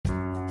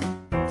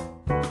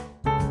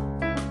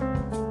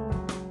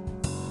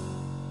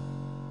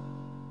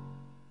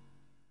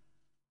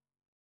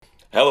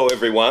Hello,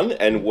 everyone,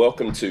 and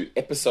welcome to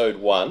episode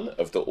 1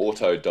 of the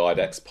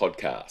Autodidacts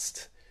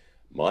podcast.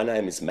 My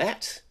name is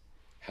Matt.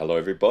 Hello,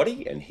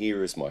 everybody, and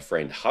here is my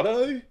friend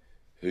Hutto,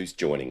 who's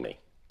joining me.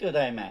 Good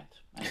day, Matt,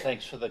 and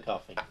thanks for the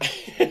coffee.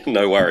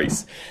 No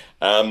worries.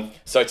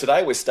 So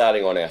today we're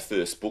starting on our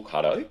first book,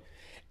 Hutto,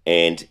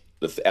 and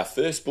our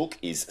first book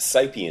is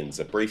Sapiens,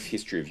 A Brief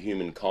History of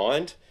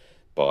Humankind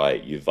by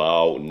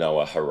Yuval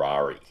Noah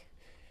Harari.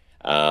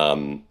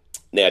 Now,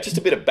 just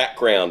a bit of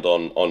background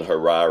on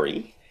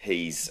Harari.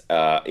 He's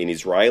an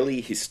Israeli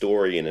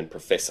historian and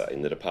professor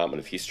in the Department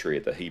of History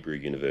at the Hebrew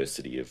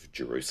University of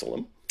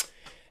Jerusalem.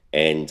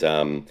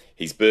 And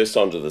he's burst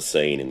onto the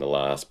scene in the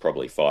last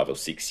probably 5 or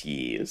 6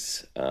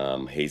 years.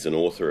 He's an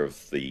author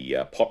of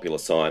the popular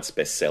science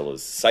bestsellers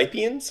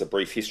Sapiens, A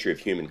Brief History of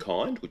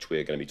Humankind, which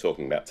we're going to be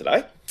talking about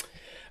today.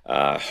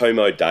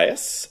 Homo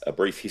Deus, A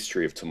Brief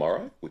History of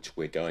Tomorrow, which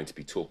we're going to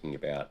be talking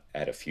about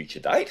at a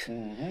future date.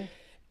 Mm-hmm.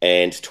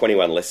 And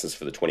 21 Lessons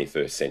for the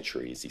 21st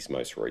Century is his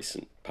most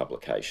recent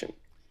publication.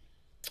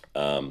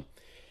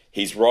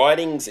 His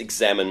writings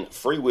examine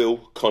free will,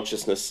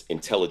 consciousness,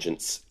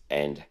 intelligence,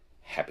 and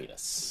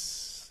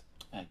happiness.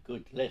 A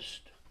good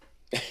list.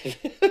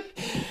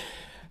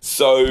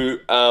 So,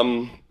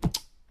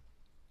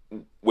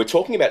 we're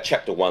talking about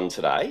chapter 1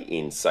 today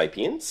in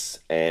Sapiens,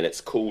 and it's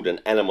called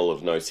An Animal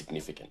of No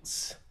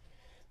Significance.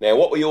 Now,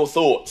 what were your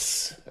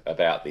thoughts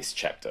about this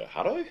chapter,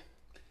 Hutto?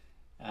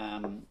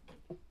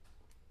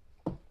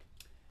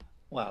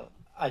 Well,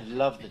 I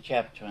love the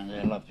chapter and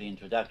I love the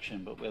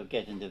introduction, but we'll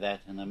get into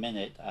that in a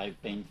minute.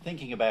 I've been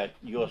thinking about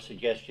your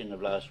suggestion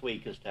of last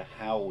week as to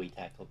how we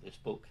tackle this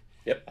book.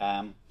 Yep.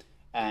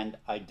 And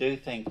I do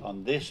think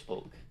on this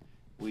book,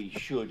 we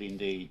should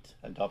indeed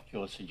adopt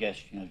your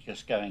suggestion of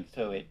just going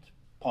through it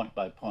point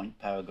by point,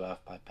 paragraph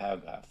by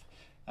paragraph.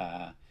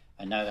 I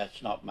know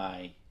that's not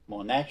my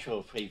more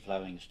natural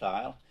free-flowing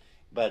style,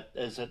 but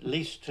there's at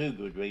least 2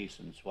 good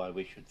reasons why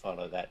we should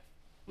follow that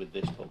with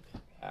this book.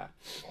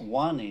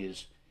 One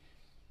is,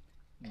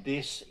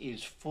 this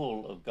is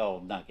full of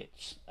gold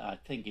nuggets. I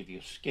think if you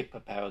skip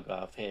a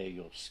paragraph here,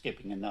 you're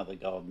skipping another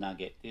gold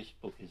nugget. This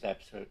book is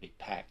absolutely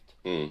packed.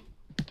 Mm.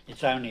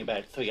 It's only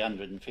about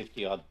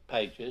 350 odd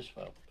pages,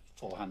 well,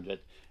 400,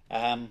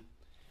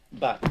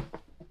 but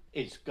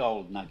it's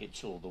gold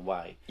nuggets all the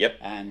way. Yep.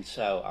 And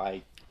so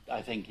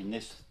I think in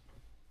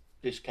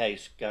this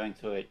case, going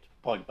through it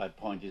point by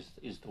point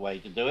is the way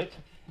to do it.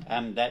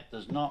 That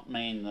does not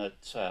mean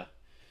that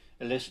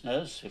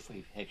listeners, if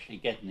we actually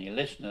get any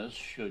listeners,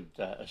 should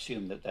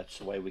assume that that's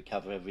the way we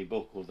cover every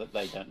book or that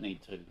they don't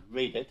need to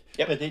read it.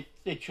 Yep. But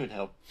it should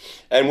help.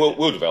 And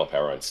we'll develop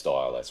our own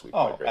style as we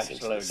progress into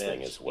absolutely. this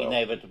thing as well.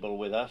 Inevitable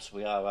with us.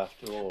 We are,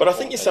 after all. But I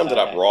think you summed it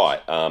up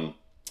right.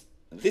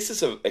 This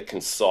is a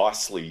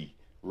concisely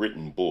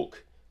written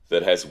book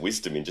that has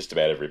wisdom in just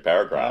about every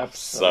paragraph.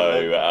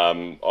 Absolutely.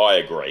 So I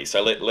agree.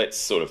 So let's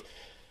sort of...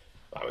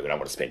 we don't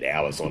want to spend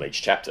hours on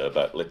each chapter,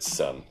 but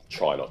let's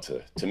try not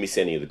to miss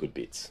any of the good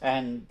bits.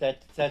 And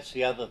that's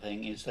the other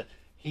thing, is that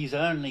he's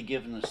only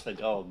given us the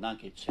gold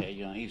nuggets here.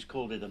 You know, he's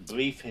called it a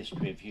brief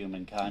history of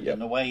humankind, Yep.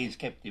 and the way he's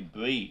kept it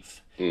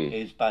brief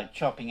is by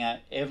chopping out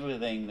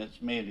everything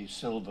that's merely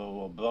silver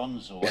or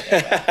bronze or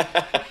whatever.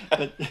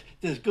 But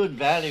there's good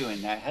value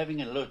in that.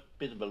 Having a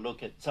bit of a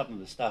look at some of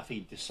the stuff he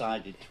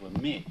decided to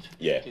omit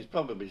is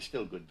probably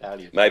still good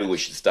value. Maybe we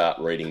should start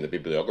reading the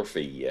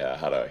bibliography,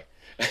 Hutto.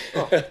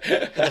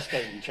 That's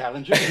getting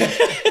challenging.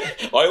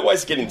 I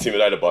always get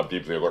intimidated by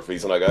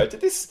bibliographies, and I go,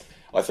 did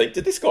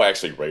this guy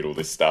actually read all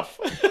this stuff?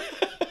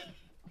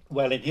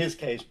 Well, in his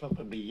case,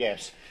 probably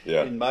yes.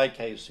 Yeah. In my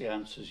case, the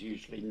answer is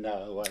usually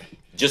no.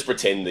 Just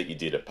pretend that you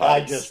did it, I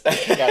just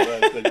discover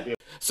a good bit.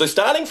 So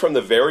starting from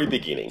the very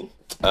beginning,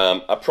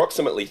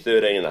 approximately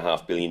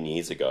 13.5 billion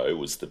years ago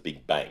was the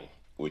Big Bang,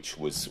 which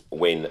was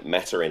when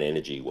matter and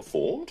energy were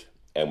formed,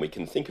 and we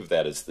can think of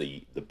that as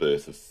the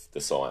birth of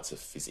the science of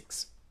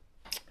physics.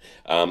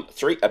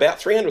 About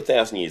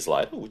 300,000 years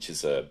later, which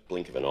is a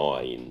blink of an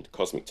eye in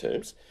cosmic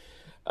terms,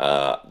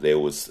 there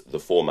was the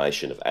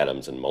formation of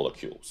atoms and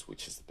molecules,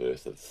 which is the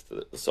birth of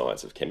the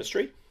science of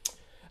chemistry.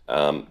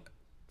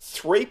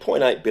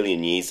 3.8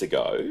 billion years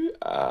ago,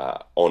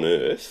 on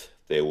Earth,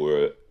 there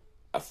were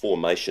a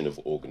formation of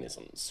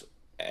organisms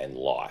and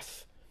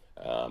life,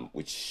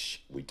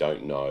 which we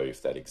don't know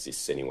if that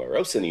exists anywhere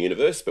else in the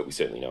universe, but we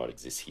certainly know it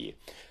exists here.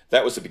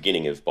 That was the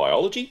beginning of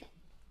biology,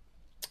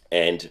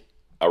 and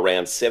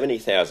around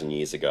 70,000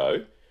 years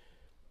ago,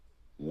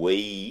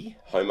 we,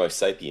 Homo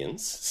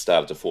sapiens,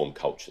 started to form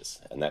cultures,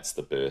 and that's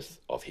the birth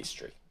of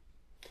history.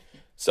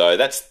 So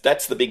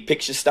that's the big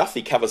picture stuff.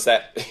 He covers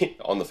that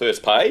on the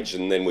first page,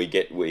 and then we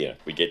get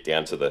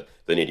down to the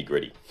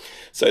nitty-gritty.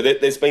 So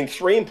there's been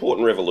 3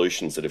 important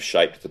revolutions that have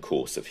shaped the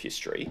course of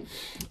history.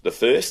 The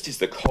first is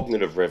the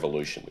cognitive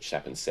revolution, which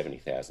happened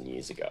 70,000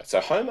 years ago. So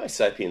Homo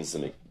sapiens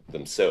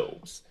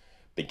themselves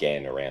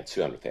began around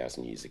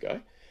 200,000 years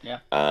ago. Yeah.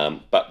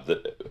 But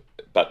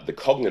the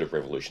cognitive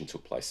revolution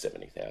took place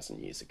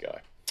 70,000 years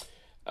ago.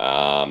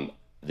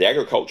 The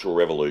agricultural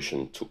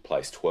revolution took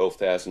place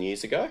 12,000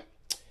 years ago,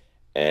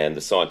 and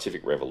the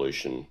scientific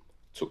revolution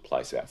took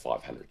place about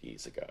 500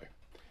 years ago.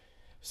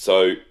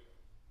 So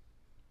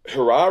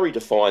Harari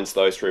defines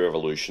those three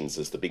revolutions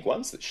as the big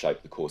ones that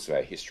shaped the course of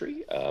our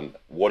history.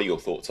 What are your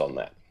thoughts on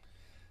that?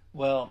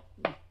 Well,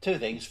 two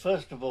things.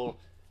 First of all,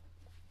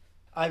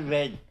 I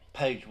read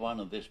page 1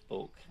 of this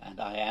book, and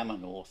I am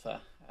an author,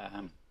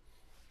 and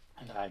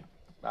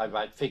I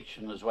write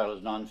fiction as well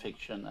as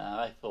non-fiction, and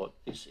I thought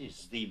this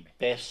is the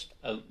best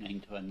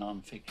opening to a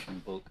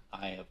non-fiction book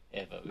I have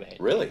ever read.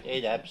 Really?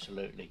 It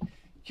absolutely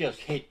just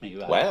hit me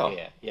right Wow.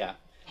 here. Yeah.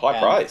 High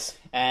praise.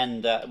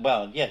 And,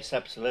 well, yes,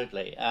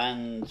 absolutely.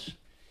 And,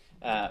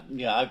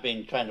 I've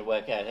been trying to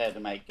work out how to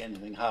make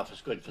anything half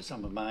as good for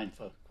some of mine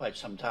for quite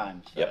some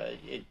time. So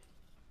Yep.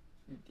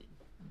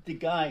 The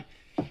guy,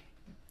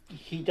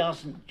 he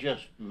doesn't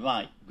just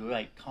write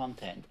great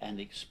content and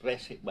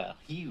express it well.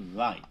 He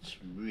writes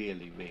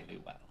really, really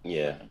well.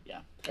 Yeah.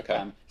 Yeah.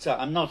 Okay. So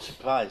I'm not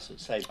surprised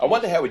that, say... I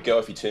wonder how he'd go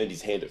if he turned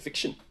his hand at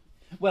fiction.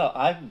 Well,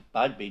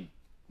 I'd be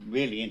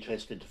really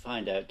interested to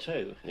find out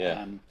too.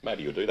 Yeah.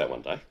 Maybe you'll do that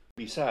one day.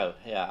 So,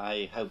 yeah,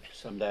 I hope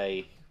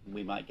someday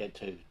we might get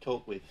to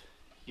talk with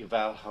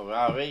Yuval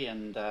Harari,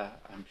 and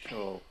I'm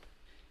sure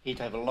he'd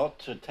have a lot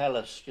to tell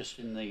us just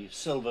in the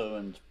silver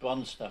and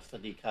bronze stuff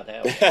that he cut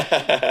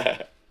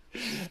out.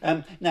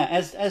 Now,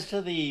 as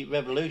to the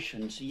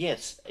revolutions,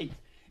 yes, it's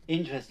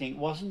interesting. It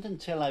wasn't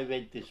until I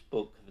read this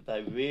book that I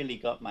really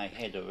got my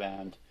head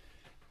around.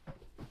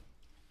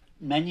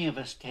 Many of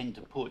us tend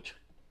to put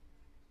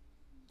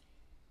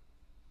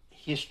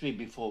history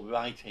before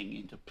writing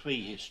into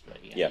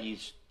prehistory, and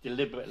he's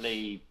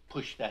deliberately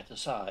pushed that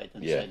aside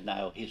and said,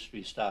 no,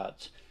 history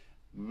starts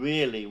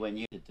really when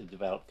you get to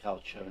develop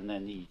culture. And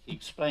then he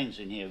explains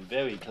in here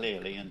very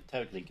clearly and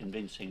totally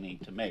convincingly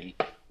to me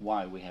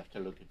why we have to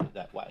look at it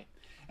that way.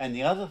 And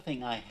the other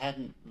thing I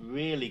hadn't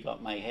really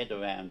got my head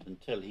around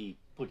until he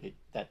put it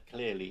that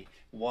clearly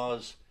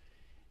was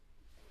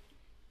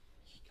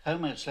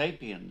Homo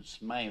sapiens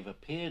may have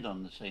appeared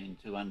on the scene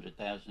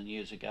 200,000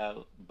 years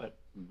ago, but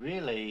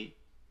really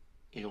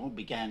it all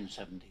began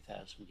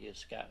 70,000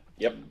 years ago.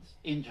 Yep. It's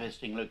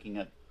interesting looking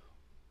at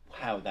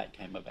how that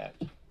came about.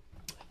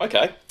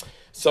 Okay.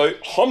 So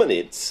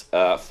hominids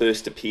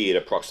first appeared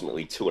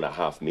approximately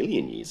 2.5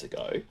 million years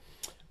ago.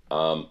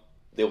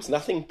 There was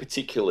nothing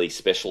particularly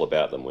special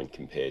about them when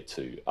compared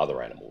to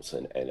other animals.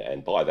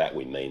 And by that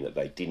we mean that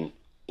they didn't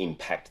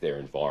impact their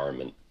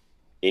environment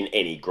in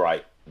any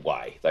great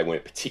way. They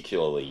weren't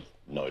particularly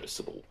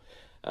noticeable.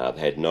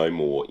 They had no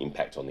more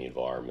impact on the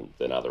environment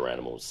than other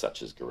animals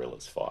such as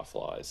gorillas,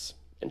 fireflies,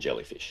 and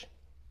jellyfish.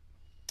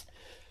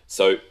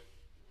 So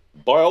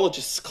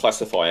biologists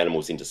classify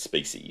animals into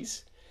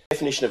species. The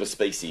definition of a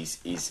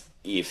species is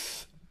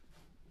if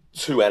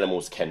two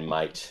animals can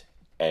mate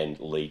and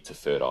lead to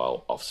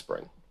fertile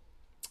offspring.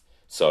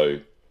 So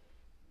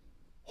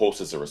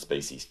horses are a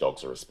species,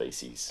 dogs are a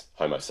species,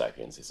 Homo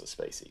sapiens is a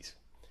species.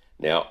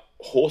 Now,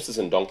 horses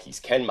and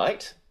donkeys can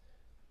mate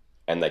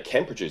and they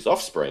can produce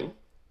offspring,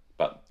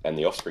 and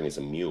the offspring is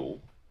a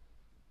mule,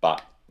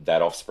 but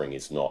that offspring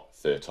is not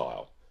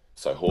fertile.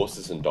 So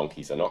horses and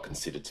donkeys are not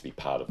considered to be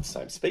part of the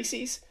same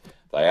species.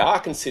 They are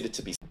considered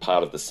to be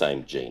part of the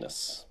same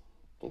genus.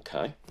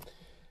 Okay?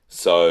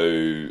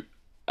 So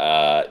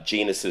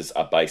genuses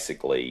are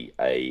basically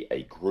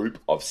a group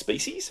of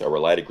species, a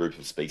related group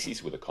of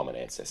species with a common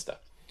ancestor.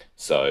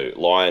 So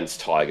lions,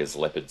 tigers,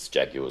 leopards,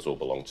 jaguars all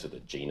belong to the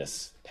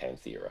genus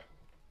Panthera.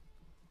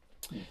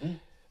 Mm-hmm.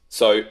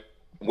 So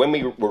when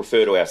we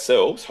refer to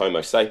ourselves,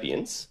 Homo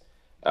sapiens,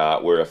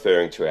 we're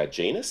referring to our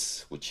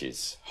genus, which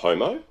is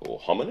Homo or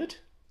hominid,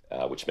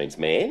 which means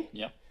man.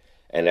 Yep.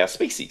 And our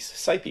species,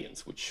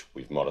 sapiens, which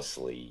we've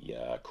modestly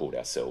called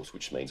ourselves,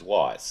 which means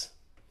wise.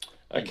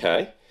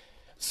 Okay,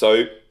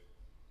 so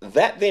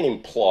that then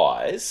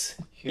implies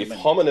if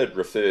hominid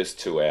refers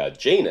to our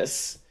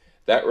genus,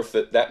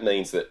 that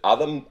means that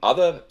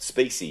other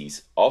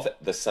species of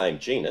the same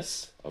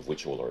genus, of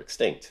which all are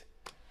extinct,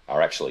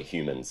 are actually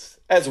humans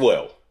as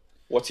well.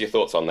 What's your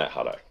thoughts on that,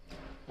 Hutto?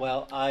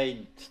 Well,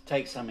 I'd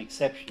take some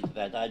exception to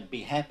that. I'd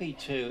be happy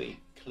to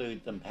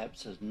include them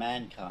perhaps as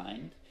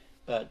mankind,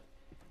 but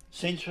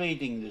since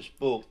reading this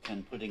book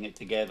and putting it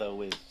together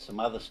with some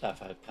other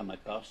stuff I've come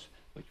across,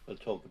 which we'll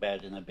talk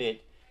about in a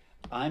bit,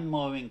 I'm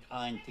more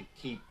inclined to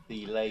keep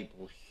the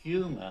label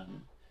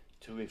human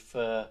to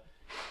refer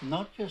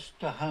not just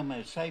to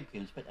Homo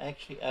sapiens, but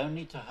actually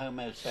only to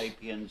Homo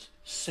sapiens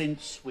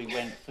since we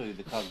went through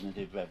the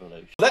cognitive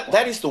revolution.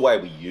 That is the way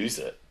we use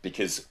it,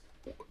 because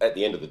at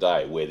the end of the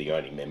day, we're the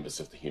only members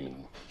of the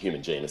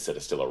human genus that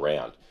are still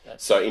around.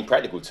 So in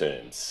practical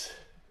terms,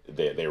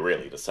 they're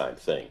really the same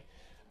thing.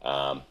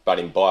 But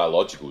in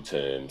biological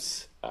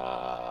terms,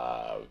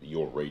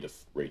 you're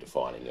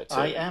redefining it too.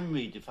 I am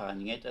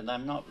redefining it, and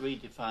I'm not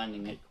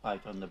redefining it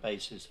quite on the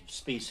basis of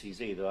species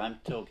either. I'm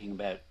talking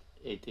about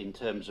it in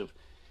terms of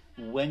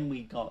when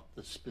we got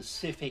the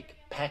specific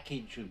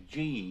package of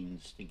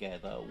genes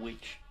together,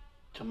 which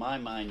to my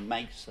mind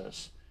makes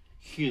us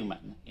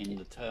human in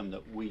the term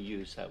that we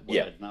use that word.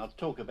 Yeah. And I'll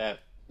talk about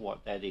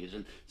what that is.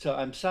 And so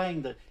I'm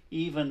saying that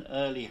even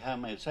early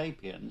Homo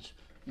sapiens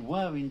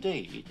were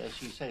indeed, as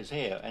he says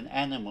here, an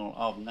animal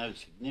of no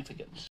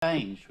significance.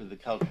 Changed with the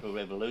Cultural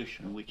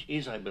Revolution, which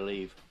is, I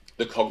believe,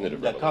 The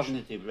cognitive revolution.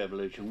 cognitive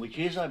revolution, which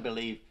is, I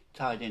believe,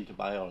 tied into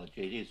biology.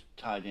 It is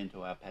tied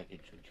into our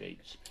package of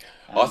genes.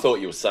 I thought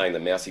you were saying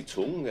that Mao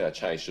Zedong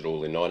changed it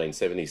all in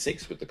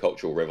 1976 with the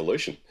Cultural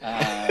Revolution.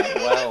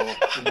 Well,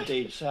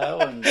 indeed so,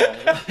 and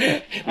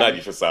Maybe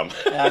for some.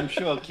 I'm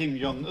sure Kim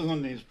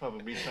Jong-un is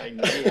probably saying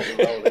that he had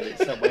a role in it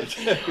somewhere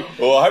too.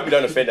 Well, I hope we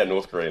don't offend our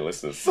North Korean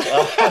listeners.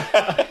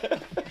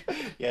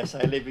 Yes,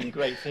 I live in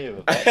great fear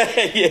of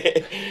that.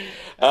 Yeah.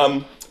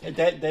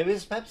 There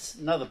is perhaps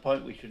another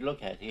point we should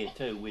look at here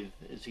too, with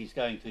as he's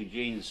going through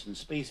genus and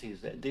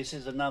species. That this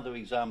is another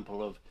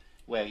example of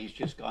where he's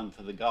just gone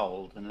for the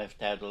gold and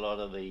left out a lot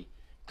of the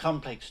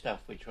complex stuff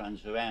which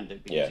runs around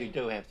it, because you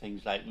do have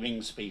things like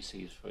ring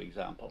species, for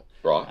example.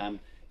 Right.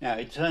 Now,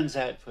 it turns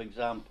out, for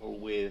example,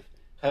 with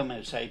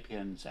Homo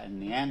sapiens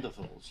and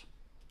Neanderthals,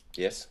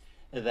 Yes.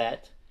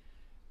 that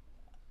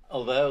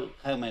although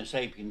Homo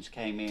sapiens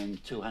came in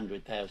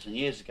 200,000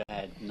 years ago,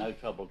 had no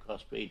trouble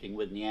crossbreeding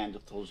with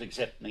Neanderthals,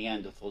 except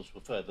Neanderthals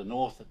were further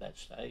north at that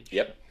stage.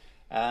 Yep.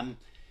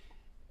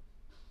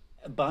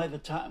 By the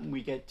time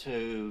we get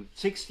to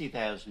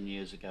 60,000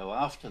 years ago,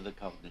 after the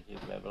cognitive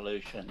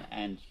revolution,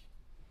 and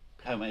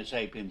Homo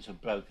sapiens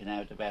have broken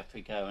out of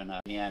Africa and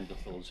are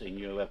Neanderthals in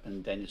Europe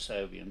and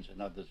Denisovians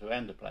and others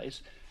around the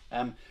place,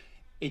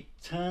 it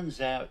turns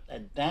out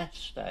at that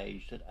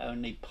stage that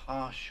only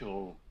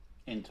partial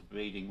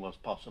interbreeding was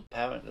possible.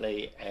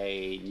 Apparently,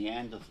 a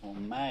Neanderthal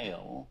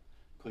male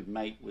could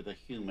mate with a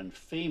human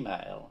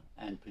female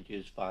and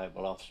produce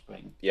viable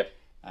offspring. Yep.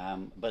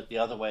 But the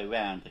other way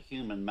around, a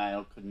human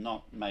male could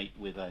not mate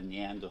with a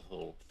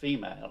Neanderthal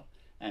female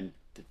and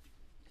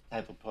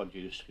have a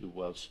produce who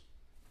was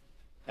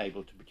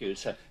able to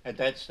produce. So at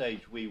that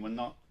stage, we were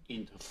not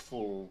into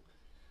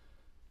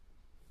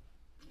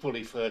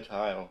fully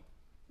fertile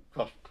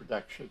cross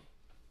production.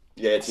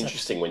 Yeah, it's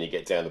interesting when you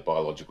get down to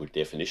biological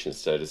definitions.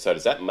 So does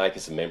that make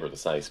us a member of the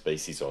same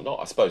species or not?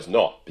 I suppose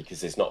not, because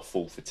there's not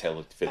full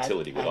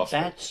fertility with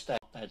offspring.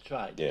 That's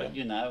right. Yeah.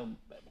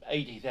 But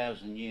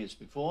 80,000 years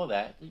before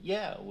that,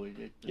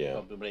 it's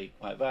probably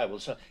quite viable.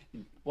 So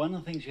one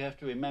of the things you have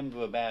to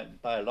remember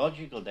about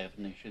biological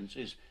definitions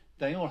is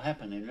they all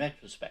happen in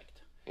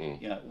retrospect.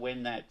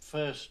 When that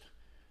first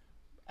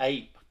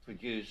ape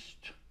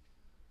produced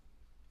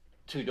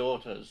two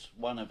daughters,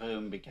 one of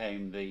whom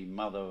became the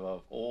mother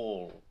of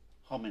all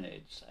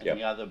hominids, and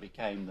the other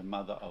became the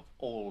mother of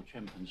all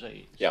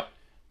chimpanzees. Yeah.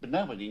 But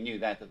nobody knew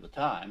that at the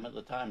time. At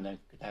the time, they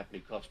could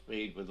happily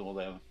crossbreed with all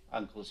their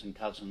uncles and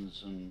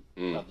cousins and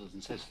brothers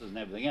and sisters and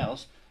everything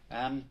else,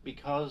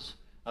 because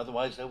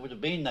otherwise there would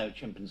have been no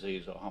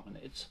chimpanzees or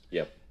hominids.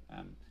 Yep.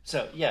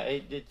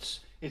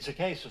 It's a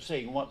case of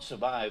seeing what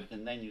survived,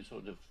 and then you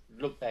sort of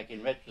look back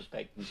in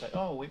retrospect and say,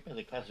 oh, we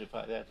better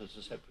classify that as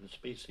a separate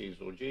species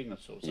or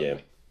genus or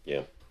something.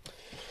 Yeah.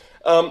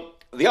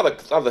 The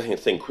other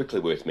thing quickly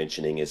worth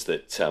mentioning is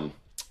that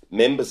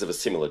members of a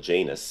similar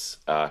genus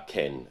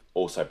can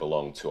also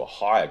belong to a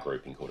higher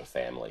grouping called a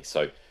family.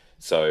 So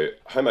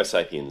Homo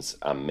sapiens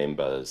are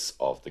members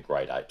of the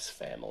great apes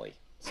family.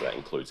 So that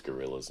includes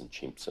gorillas and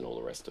chimps and all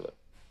the rest of it.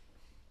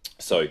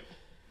 So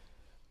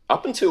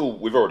up until,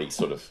 we've already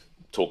sort of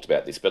talked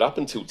about this, but up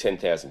until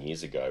 10,000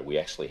 years ago, we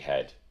actually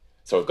had,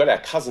 so we've got our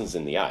cousins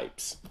in the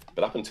apes,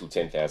 but up until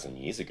 10,000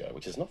 years ago,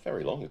 which is not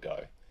very long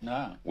ago,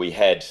 we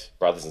had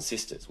brothers and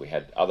sisters, we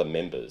had other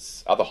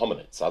members, other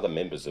hominids, other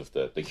members of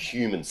the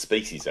human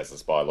species as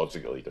it's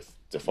biologically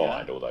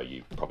defined, although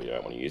you probably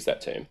don't want to use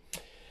that term.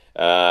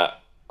 I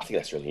think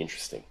that's really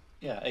interesting.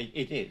 Yeah,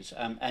 it is.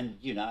 I'm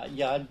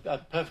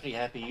perfectly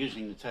happy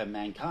using the term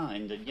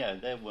mankind, and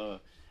there were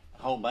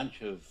a whole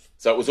bunch of...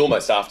 So it was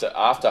almost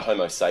after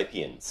Homo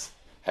sapiens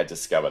had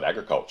discovered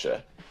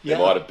agriculture, there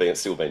might have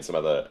still been some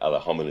other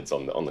hominids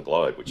on the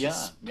globe, which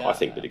is, I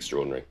think, a bit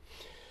extraordinary.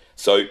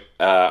 So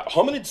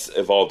hominids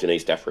evolved in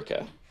East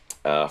Africa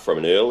from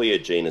an earlier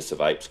genus of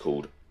apes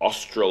called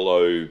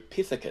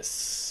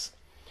Australopithecus,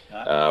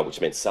 which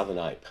meant southern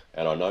ape.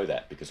 And I know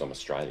that because I'm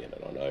Australian,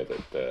 and I know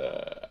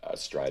that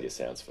Australia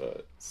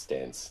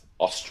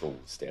Austral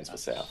stands for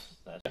south.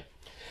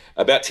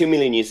 About 2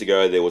 million years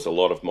ago, there was a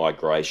lot of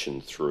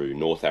migration through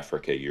North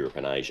Africa, Europe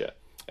and Asia,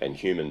 and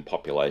human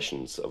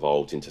populations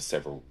evolved into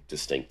several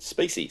distinct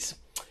species.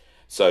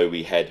 So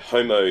we had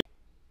Homo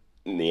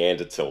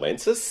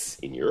neanderthalensis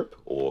in Europe,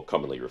 or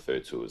commonly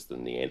referred to as the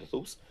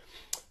Neanderthals,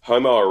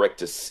 Homo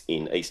erectus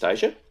in East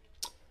Asia,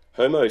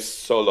 Homo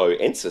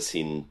soloensis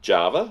in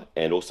Java,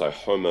 and also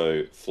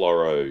Homo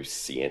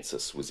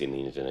floresiensis was in the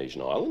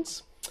Indonesian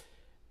islands,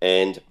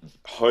 and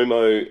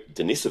Homo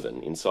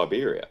denisovans in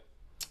Siberia.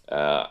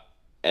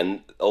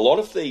 And a lot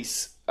of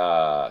these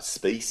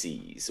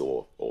species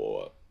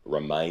or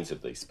remains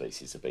of these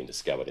species have been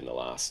discovered in the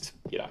last,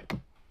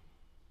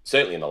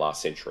 certainly in the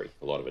last century,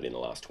 a lot of it in the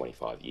last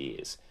 25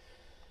 years.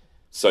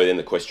 So then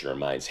the question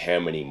remains, how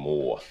many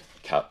more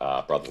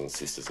brothers and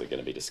sisters are going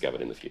to be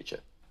discovered in the future?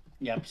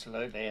 Yeah,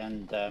 absolutely.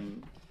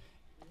 And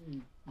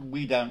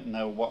we don't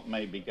know what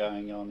may be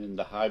going on in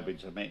the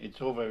hybrids. I mean,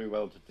 it's all very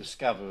well to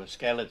discover a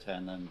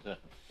skeleton and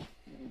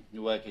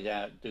work it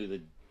out,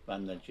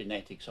 run the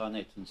genetics on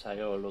it, and say,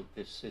 oh look,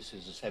 this is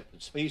a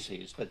separate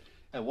species. But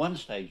at one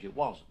stage, it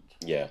wasn't.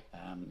 Yeah.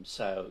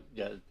 So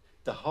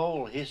the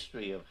whole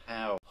history of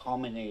how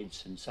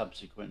hominids and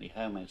subsequently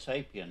Homo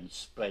sapiens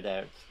spread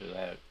out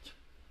throughout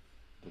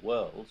the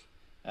world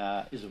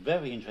is a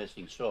very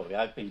interesting story.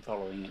 I've been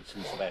following it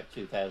since about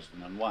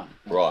 2001.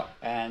 Right.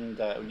 And,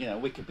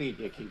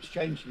 Wikipedia keeps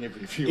changing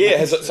every few Yeah,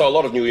 months. so a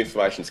lot of new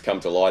information's come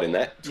to light in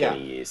that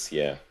 20 years,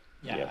 yeah.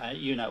 Yeah,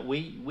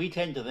 we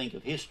tend to think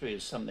of history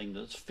as something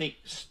that's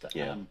fixed.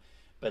 Yeah.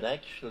 But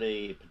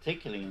actually,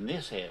 particularly in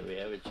this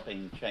area, it's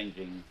been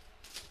changing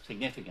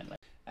significantly.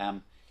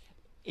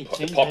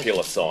 It's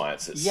popular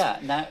science. It's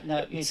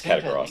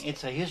categorised.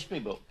 It's a history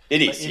book.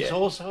 It is, but it's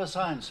also a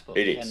science book.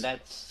 It is. And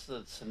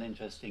that's an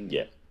interesting...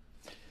 Yeah.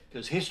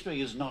 Because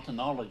history is not an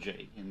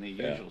ology in the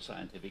usual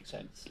scientific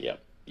sense.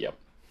 Yep.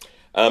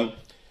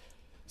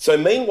 So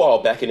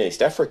meanwhile, back in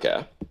East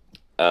Africa,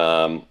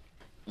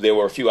 there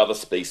were a few other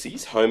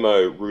species,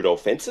 Homo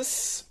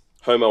rudolfensis,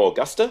 Homo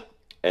augusta,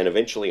 and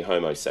eventually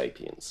Homo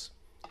sapiens.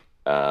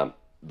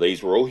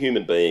 These were all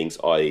human beings,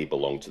 i.e.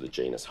 belonged to the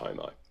genus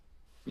Homo.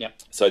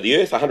 Yep. So the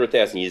Earth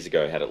 100,000 years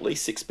ago had at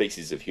least 6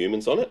 species of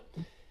humans on it,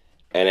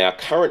 and our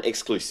current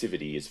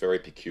exclusivity is very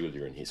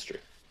peculiar in history.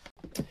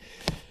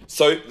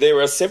 So there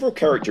are several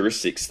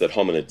characteristics that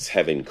hominids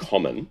have in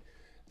common.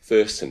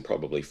 First and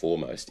probably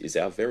foremost is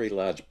our very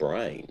large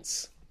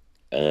brains.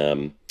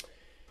 They're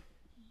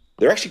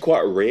actually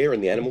quite rare in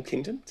the animal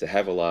kingdom to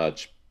have a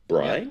large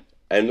brain. Yep.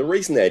 And the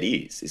reason that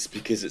is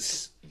because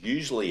it's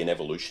usually an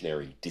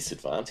evolutionary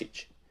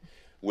disadvantage,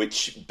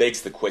 which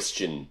begs the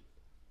question,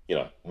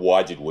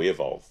 why did we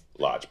evolve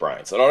large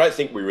brains? And I don't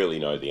think we really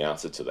know the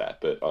answer to that,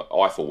 but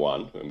I for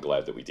one, am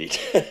glad that we did.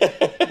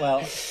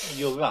 Well,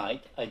 you're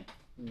right.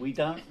 We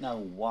don't know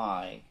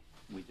why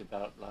we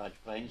developed large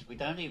brains. We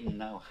don't even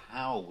know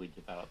how we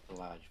developed a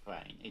large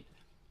brain.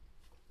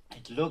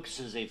 It looks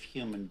as if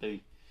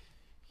humanity,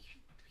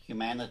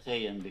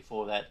 and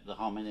before that the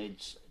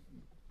hominids,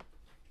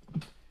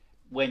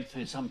 went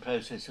through some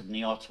process of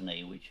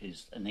neoteny, which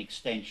is an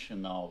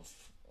extension of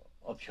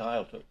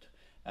childhood.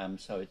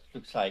 So it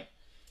looks like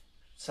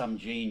some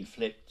gene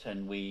flipped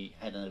and we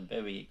had a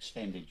very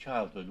extended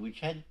childhood,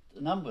 which had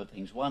a number of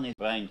things. One is the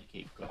brain to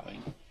keep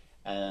growing,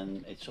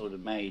 and it sort of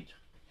made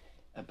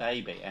a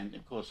baby. And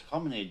of course,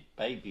 hominid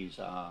babies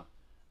are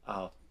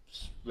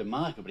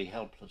remarkably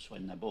helpless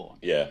when they're born.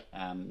 Yeah.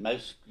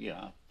 Most,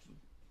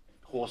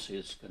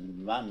 horses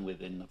can run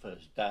within the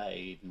first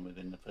day, even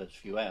within the first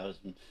few hours.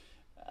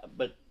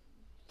 But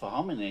for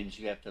hominids,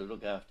 you have to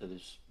look after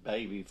this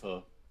baby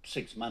for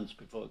 6 months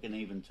before it can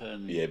even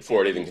turn. Yeah,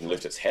 before it even can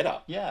lift its head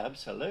up. Yeah,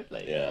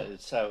 absolutely. Yeah.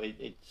 So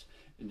it's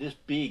this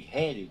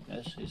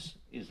big-headedness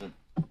is a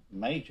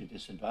major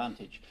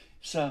disadvantage.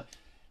 So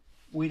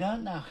we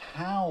don't know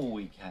how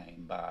we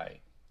came by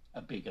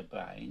a bigger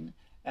brain,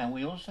 and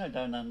we also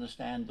don't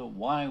understand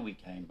why we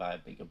came by a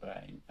bigger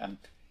brain.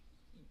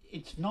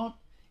 It's not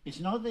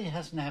that it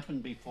hasn't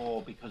happened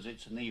before because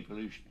it's an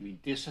evolutionary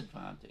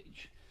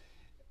disadvantage.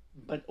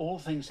 But all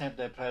things have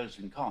their pros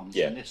and cons,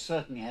 and this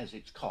certainly has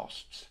its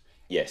costs.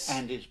 Yes.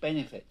 And its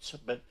benefits.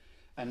 But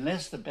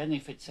unless the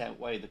benefits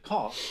outweigh the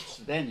costs,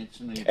 then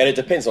it's an evolution. And it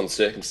depends on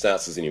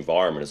circumstances and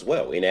environment as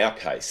well. In our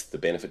case, the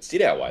benefits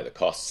did outweigh the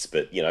costs,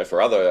 but for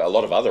a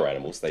lot of other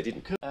animals, they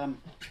didn't.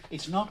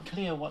 It's not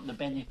clear what the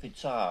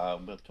benefits are.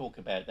 We'll talk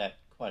about that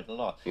quite a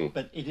lot.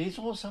 But it is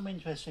also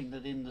interesting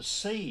that in the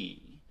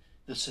sea,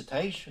 the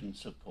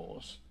cetaceans, of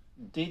course,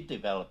 did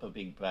develop a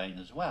big brain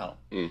as well.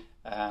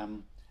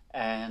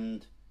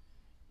 And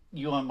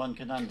one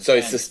can understand.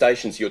 So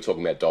cetaceans, you're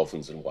talking about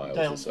dolphins and whales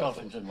and so forth.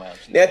 Dolphins and whales.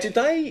 Now,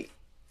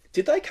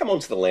 did they come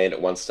onto the land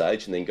at one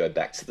stage and then go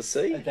back to the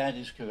sea? That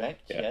is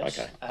correct, yes.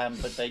 Okay.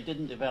 But they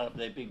didn't develop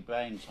their big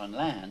brains on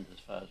land, as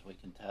far as we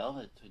can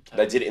tell.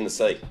 They did it in the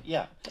sea?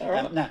 Yeah. All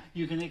right. Now,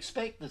 you can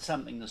expect that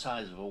something the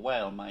size of a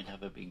whale might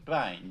have a big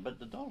brain, but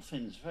the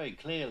dolphins very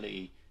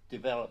clearly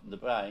developed the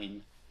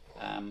brain,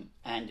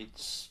 and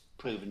it's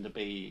proven to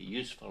be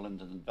useful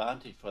and an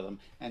advantage for them,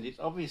 and it's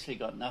obviously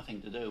got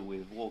nothing to do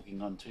with walking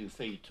on 2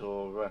 feet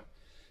or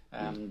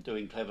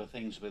doing clever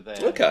things with their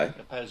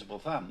opposable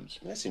thumbs.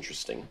 That's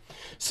interesting.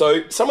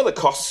 So some of the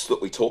costs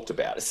that we talked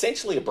about,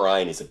 essentially a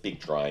brain is a big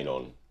drain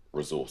on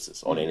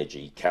resources, on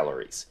energy,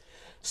 calories.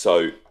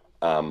 So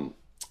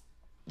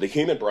the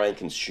human brain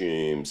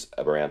consumes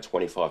around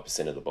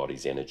 25% of the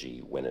body's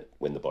energy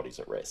when the body's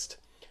at rest,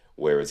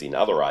 whereas in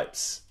other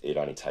apes, it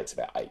only takes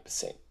about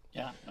 8%.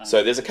 Yeah.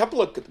 So there's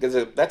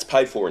that's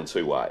paid for in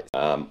 2 ways.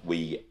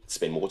 We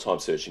spend more time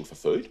searching for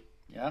food.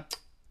 Yeah.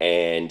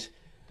 And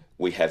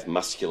we have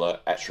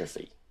muscular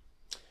atrophy.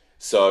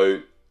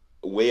 So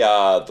we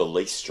are the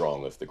least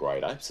strong of the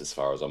great apes, as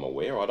far as I'm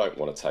aware. I don't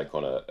want to take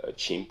on a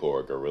chimp or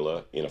a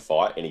gorilla in a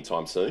fight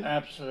anytime soon.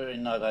 Absolutely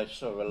not. I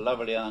saw a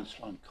lovely answer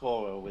on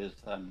Quora with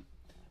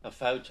a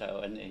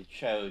photo, and it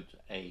showed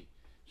a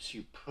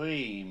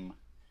supreme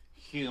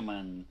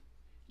human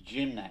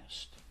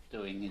gymnast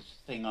doing his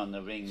thing on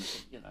the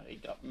rings. You know, he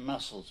got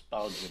muscles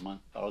bulging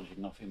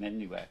off him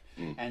anywhere.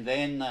 And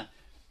then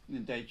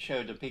they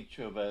showed a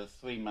picture of a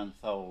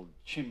 3-month-old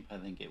chimp, I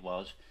think it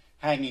was,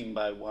 hanging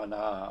by one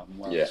arm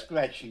while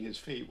scratching his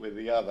feet with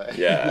the other.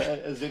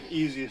 As the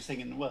easiest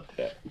thing in the world.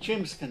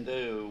 Chimps can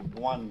do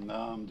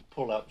one-armed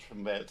pull-ups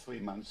from about 3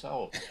 months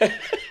old.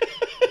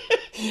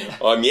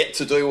 I'm yet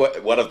to do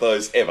one of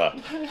those ever.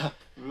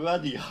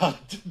 Bloody hard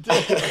to do.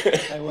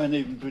 I won't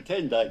even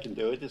pretend I can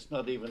do it. It's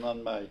not even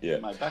on my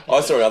my bucket I saw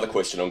list. another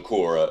question on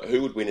Quora.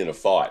 Who would win in a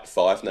fight,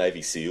 5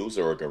 Navy SEALs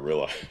or a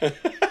gorilla?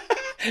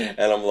 And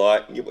I'm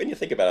like, when you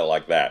think about it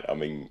like that, I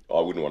mean, I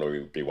wouldn't want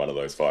to be one of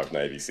those 5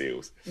 Navy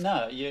SEAls.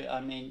 No, I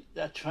mean,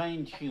 a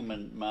trained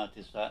human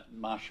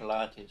martial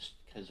artist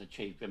has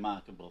achieved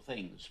remarkable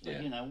things.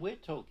 But, you know, we're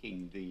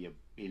talking the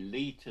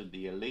elite of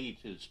the elite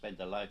who spent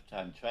a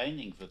lifetime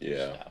training for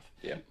this stuff.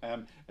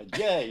 And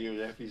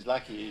if he's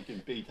lucky, he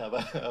can beat up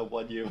a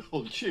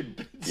 1-year-old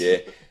chimp.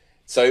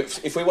 So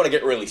if we want to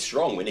get really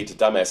strong, we need to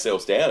dumb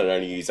ourselves down and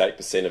only use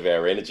 8% of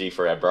our energy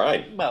for our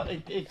brain. Well,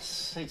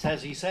 it's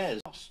as he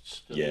says,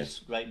 costs to this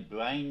great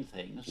brain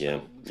thing.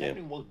 So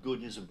exactly what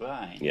good is a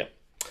brain?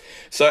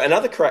 So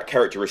another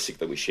characteristic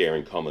that we share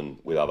in common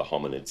with other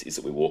hominids is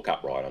that we walk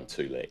upright on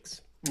 2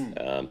 legs.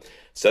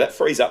 So that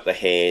frees up the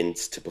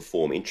hands to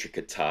perform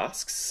intricate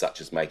tasks such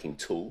as making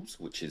tools,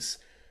 which is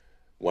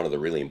one of the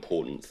really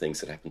important things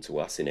that happen to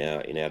us in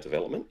our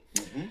development.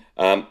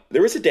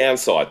 There is a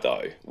downside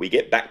though. We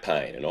get back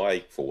pain, and I,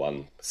 for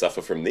one,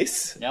 suffer from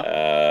this.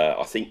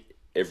 I think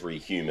every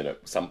human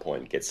at some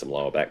point gets some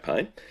lower back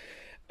pain.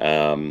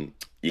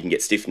 You can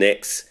get stiff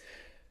necks.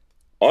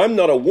 I'm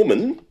not a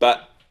woman,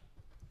 but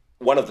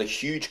one of the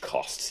huge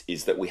costs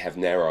is that we have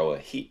narrower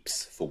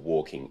hips for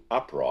walking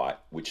upright,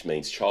 which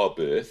means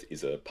childbirth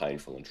is a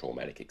painful and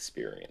traumatic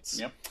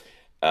experience.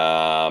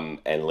 And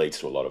leads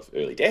to a lot of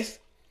early death.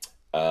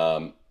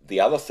 The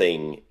other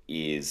thing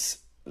is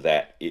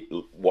that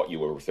what you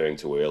were referring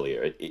to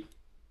earlier,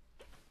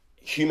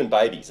 human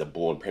babies are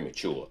born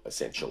premature,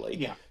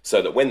 essentially.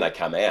 So that when they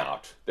come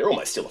out, they're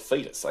almost still a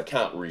fetus. They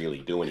can't really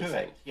do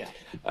anything.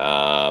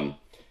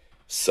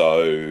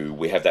 So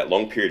we have that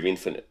long period of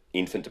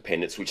infant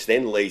dependence, which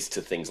then leads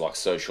to things like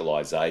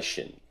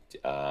socialisation.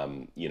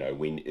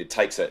 It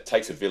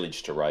takes a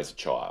village to raise a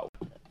child.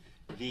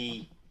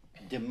 The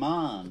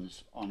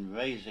demands on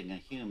raising a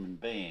human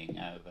being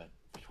over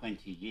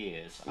 20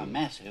 years are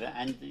massive,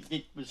 and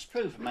it was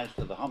true for most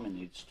of the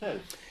hominids too.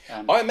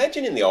 I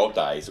imagine in the old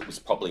days it was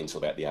probably until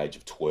about the age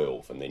of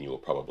 12, and then you were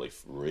probably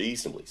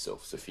reasonably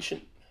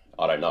self-sufficient.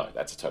 I don't know,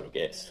 that's a total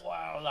guess.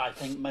 Well, I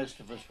think most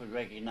of us would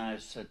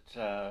recognise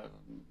that,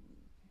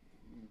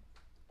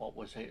 what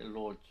was it,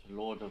 Lord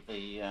of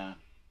the...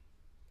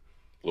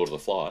 Lord of the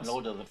Flies.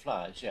 Lord of the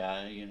Flies,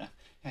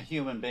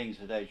 human beings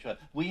at age 12.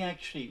 We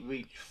actually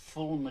reach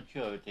full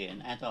maturity,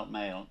 an adult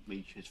male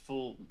reaches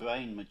full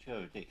brain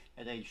maturity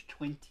at age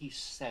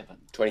 27.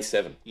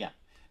 27? Yeah.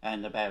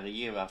 And about a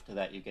year after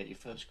that, you get your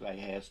first grey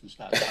hairs and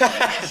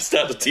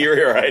start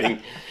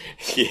deteriorating.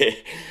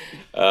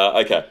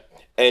 Okay.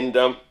 And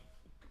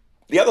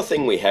the other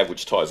thing we have,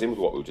 which ties in with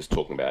what we were just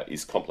talking about,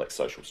 is complex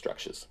social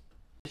structures.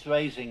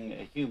 Raising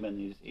a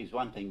human is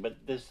one thing, but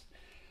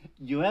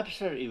you're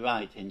absolutely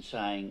right in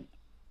saying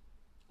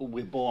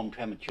we're born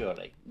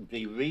prematurely.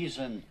 The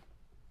reason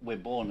we're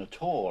born at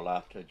all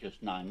after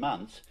just 9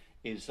 months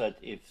is that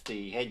if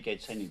the head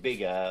gets any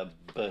bigger,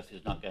 birth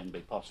is not going to be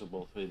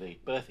possible through the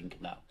birthing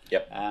canal.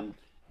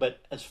 But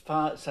it's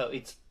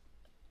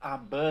our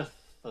birth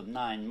of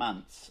 9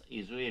 months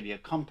is really a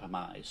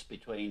compromise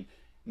between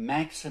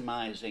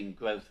maximising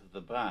growth of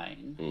the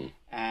brain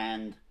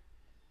and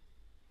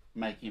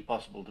making it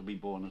possible to be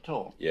born at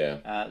all.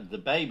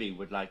 The baby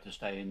would like to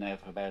stay in there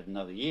for about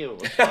another year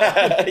or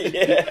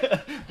so.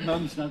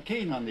 Mum's not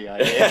keen on the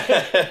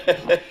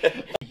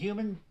idea. A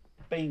human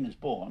being is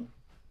born,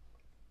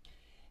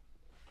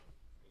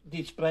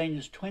 its brain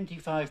is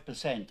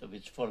 25% of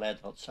its full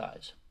adult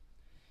size.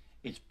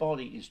 Its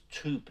body is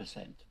 2%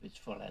 of its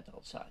full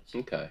adult size.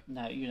 Okay.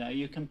 Now,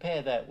 you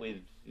compare that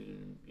with,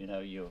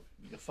 your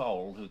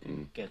foal who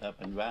can get up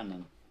and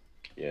run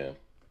and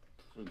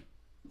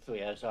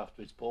 3 hours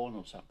after it's born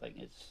or something.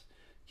 It's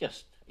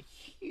just a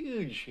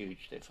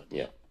huge difference.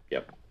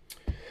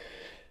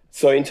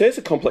 So in terms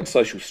of complex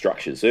social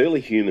structures,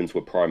 early humans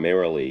were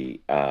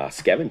primarily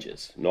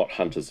scavengers, not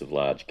hunters of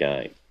large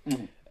game.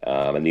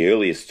 And the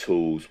earliest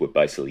tools were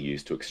basically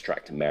used to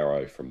extract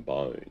marrow from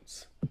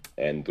bones.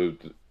 And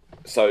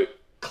so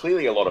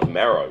clearly a lot of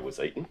marrow was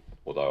eaten,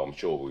 although I'm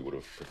sure we would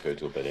have preferred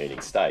to have been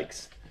eating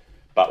steaks.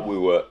 But we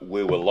were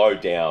low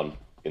down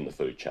in the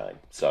food chain.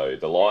 So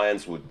the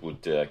lions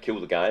would kill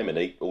the game and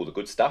eat all the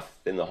good stuff.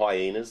 Then the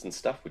hyenas and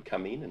stuff would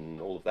come in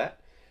and all of that.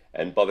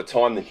 And by the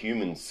time the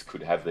humans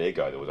could have their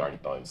go, there was only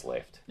bones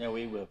left.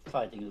 We were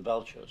fighting the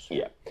vultures.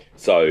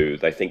 So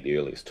they think the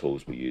earliest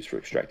tools were used for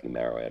extracting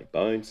marrow out of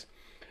bones.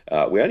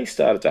 We only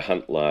started to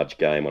hunt large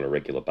game on a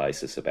regular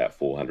basis about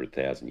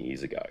 400,000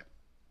 years ago.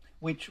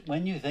 Which,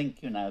 when you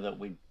think, that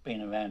we've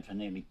been around for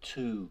nearly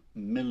 2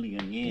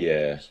 million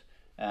years,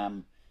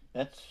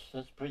 That's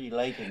pretty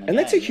late in the And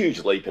that's a game.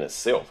 huge leap in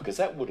itself, because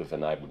that would have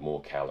enabled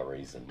more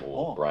calories and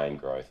more brain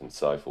growth and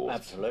so forth.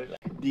 Absolutely.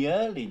 The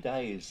early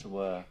days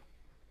were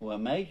a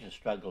major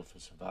struggle for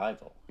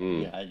survival.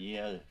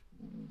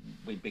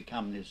 We'd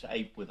become this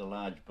ape with a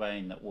large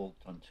brain that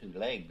walked on two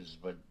legs,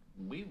 but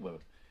we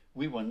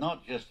were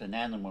not just an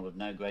animal of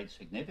no great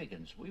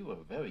significance. We were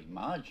a very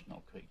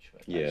marginal creature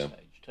at that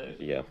stage too.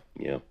 Yeah.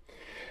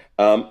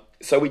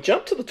 So we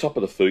jumped to the top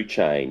of the food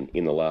chain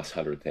in the last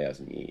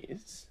 100,000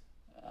 years.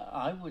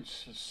 I would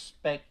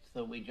suspect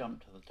that we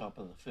jumped to the top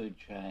of the food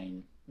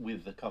chain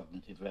with the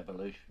cognitive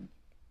revolution.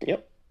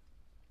 Yep.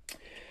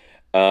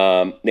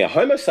 Now,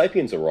 Homo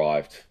sapiens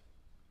arrived,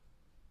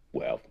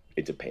 well,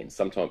 it depends.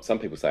 Sometimes some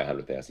people say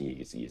 100,000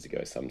 years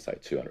ago, some say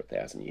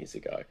 200,000 years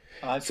ago.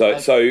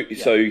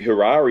 So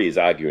Harari is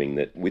arguing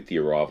that with the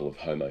arrival of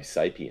Homo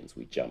sapiens,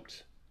 we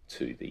jumped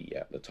to the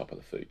top of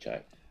the food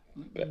chain.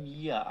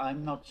 Yeah,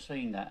 I'm not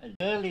seeing that.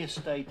 The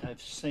earliest date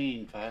I've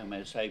seen for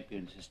Homo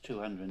sapiens is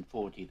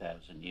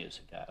 240,000 years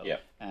ago. Yeah.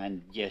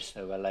 And yes,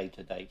 there are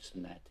later dates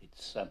than that.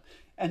 It's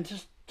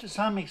and to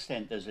some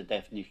extent there's a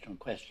definitional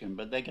question,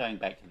 but they're going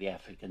back to the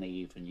African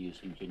Eve and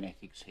using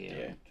genetics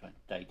here and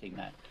dating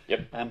that.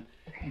 Yep.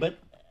 But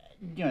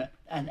you know,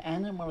 an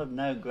animal of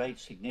no great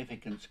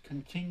significance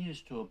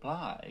continues to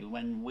apply.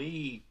 When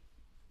we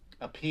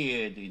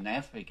appeared in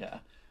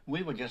Africa,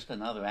 we were just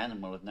another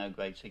animal of no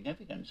great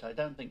significance. I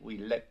don't think we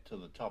leapt to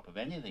the top of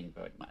anything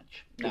very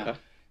much. Now,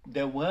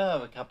 there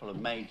were a couple of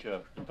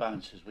major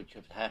advances which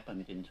have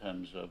happened in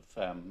terms of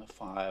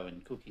fire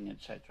and cooking,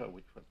 etc.,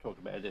 which we'll talk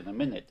about in a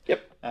minute.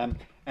 Yep.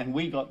 And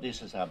we got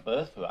this as our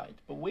birthright,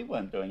 but we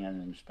weren't doing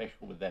anything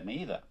special with them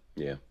either.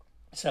 Yeah.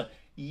 So,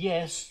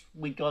 yes,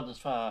 the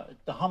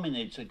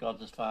hominids had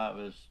got as far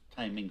as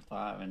taming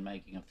fire and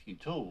making a few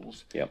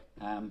tools. Yep.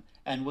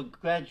 And were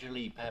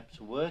gradually perhaps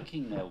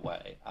working their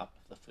way up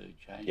the food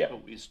chain,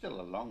 but we're still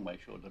a long way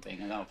short of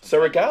being an alpha.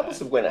 So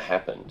regardless of when it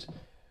happened,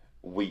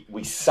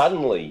 we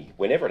suddenly,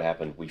 whenever it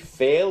happened, we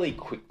fairly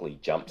quickly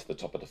jumped to the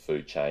top of the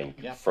food chain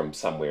from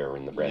somewhere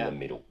around the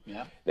middle.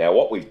 Yeah. Now,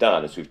 what we've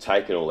done is we've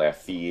taken all our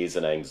fears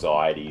and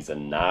anxieties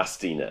and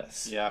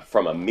nastiness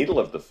from a middle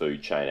of the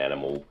food chain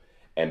animal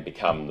and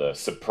become the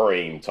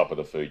supreme top of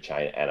the food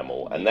chain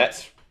animal. And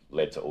that's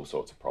led to all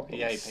sorts of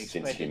problems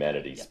since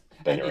humanity's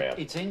been around.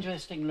 It's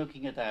interesting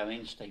looking at our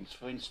instincts.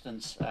 For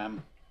instance,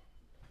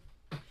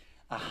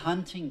 a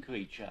hunting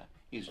creature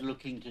is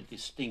looking to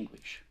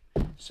distinguish.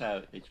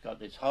 So it's got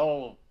this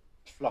whole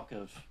flock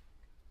of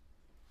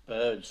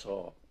birds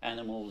or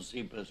animals,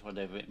 zebras,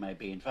 whatever it may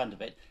be in front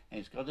of it, and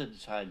it's got to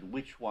decide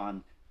which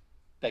one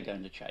they're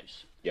going to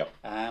chase. Yep.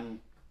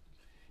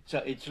 So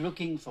it's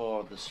looking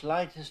for the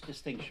slightest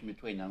distinction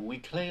between them. We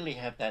clearly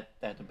have that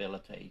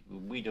ability.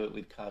 We do it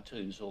with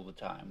cartoons all the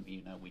time.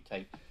 You know, we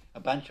take a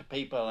bunch of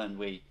people and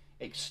we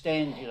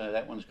extend, you know,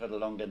 that one's got a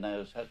longer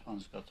nose, that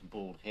one's got a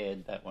bald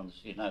head, that one's,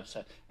 you know,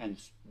 so, and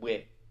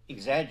we're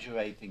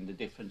exaggerating the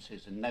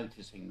differences and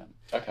noticing them.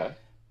 Okay.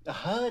 The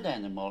herd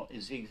animal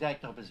is the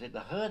exact opposite.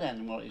 The herd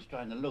animal is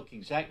trying to look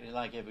exactly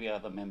like every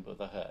other member of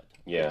the herd.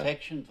 Yeah.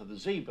 Protection for the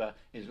zebra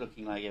is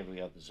looking like every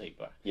other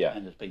zebra. Yeah.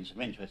 And there's been some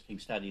interesting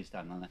studies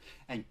done on that.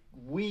 And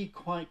we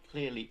quite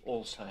clearly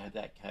also have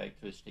that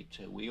characteristic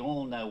too. We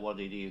all know what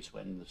it is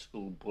when the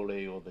school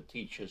bully or the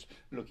teacher's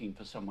looking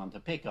for someone to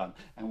pick on,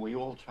 and we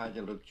all try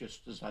to look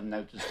just as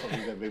unnoticeable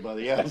as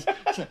everybody else.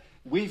 So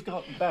we've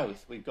got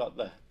both. We've got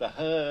the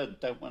herd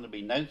don't want to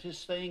be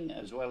noticed thing,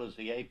 as well as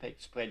the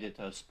apex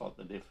predator spot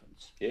the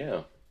difference.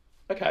 Yeah.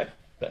 Okay,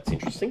 that's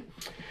interesting.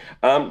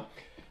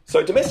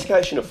 So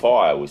domestication of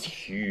fire was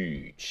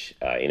huge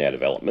in our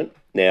development.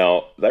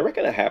 Now, they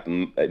reckon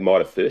it might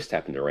have first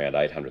happened around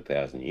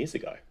 800,000 years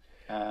ago.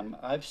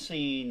 I've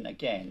seen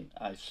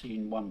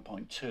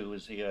 1.2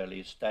 as the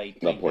earliest date.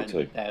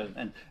 1.2.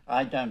 And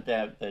I don't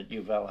doubt that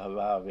Yuval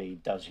Harari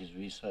does his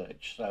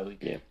research. So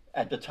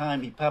at the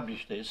time he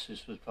published this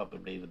was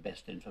probably the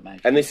best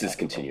information. And this is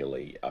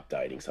continually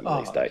updating some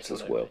of these dates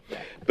as well.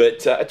 Yeah.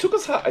 But it took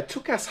us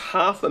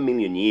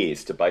 500,000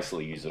 years to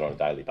basically use it on a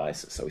daily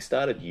basis. So we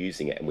started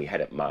using it and we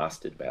had it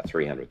mastered about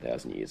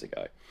 300,000 years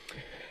ago.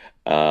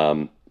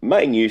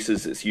 Main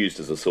uses, it's used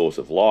as a source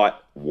of light,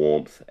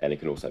 warmth, and it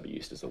can also be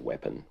used as a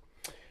weapon.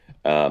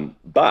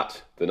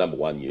 But the number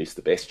one use,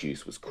 the best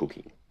use, was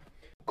cooking.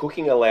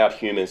 Cooking allowed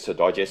humans to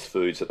digest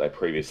foods that they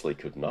previously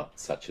could not,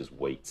 such as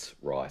wheat,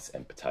 rice,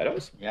 and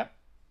potatoes. Yep.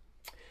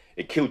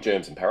 It killed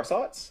germs and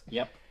parasites.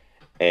 Yep.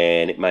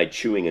 And it made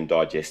chewing and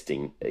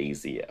digesting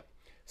easier.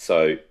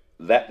 So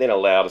that then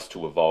allowed us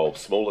to evolve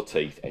smaller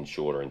teeth and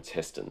shorter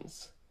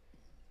intestines.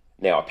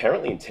 Now,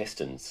 apparently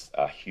intestines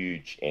are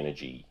huge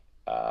energy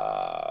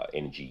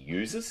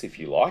users, if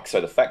you like.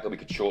 So the fact that we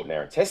could shorten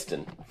our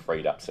intestine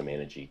freed up some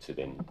energy to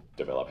then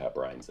develop our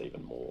brains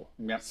even more.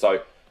 Yep.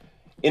 So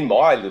in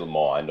my little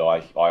mind,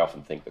 I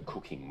often think that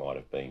cooking might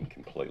have been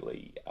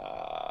completely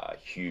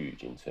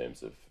huge in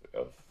terms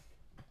of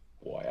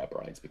why our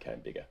brains became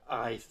bigger.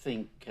 I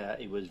think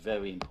it was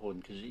very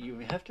important because you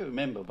have to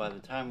remember by the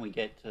time we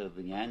get to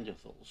the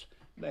Neanderthals,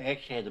 they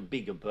actually had a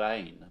bigger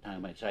brain than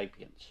Homo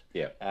sapiens.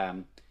 Yeah.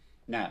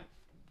 Now,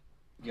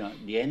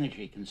 the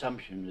energy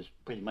consumption is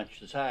pretty much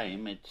the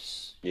same.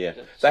 Yeah,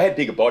 they had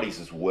bigger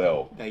bodies as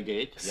well. They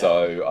did. Yeah.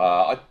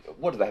 So,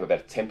 what do they have? About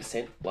a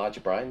 10%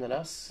 larger brain than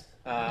us?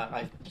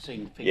 I've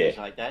seen figures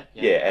like that.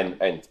 Yeah, and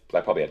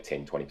they probably had a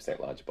 10-20%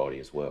 larger body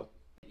as well.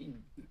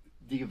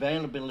 The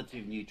availability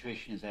of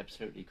nutrition is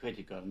absolutely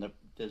critical, and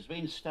there's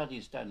been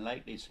studies done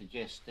lately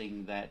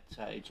suggesting that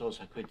it's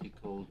also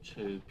critical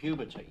to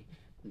puberty,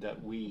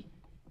 that we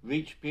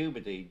reach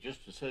puberty just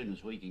as soon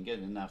as we can get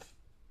enough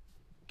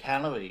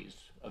calories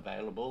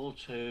available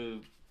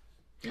to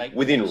make...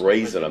 Within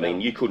reason, I mean,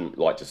 you couldn't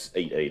just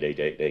eat,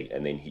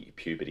 and then hit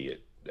puberty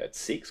at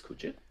 6,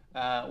 could you?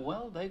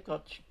 Well, they've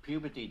got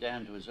puberty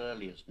down to as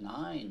early as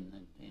 9,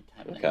 and it's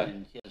happening,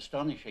 and it's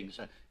astonishing.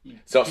 So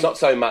it's not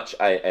so much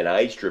an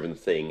age-driven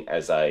thing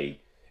as a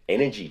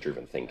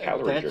energy-driven thing,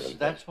 calorie-driven thing.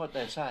 That's what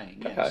they're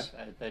saying, yes.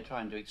 They're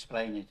trying to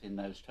explain it in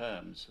those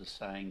terms, as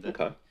saying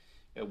that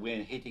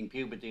we're hitting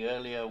puberty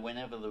earlier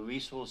whenever the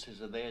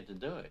resources are there to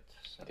do it.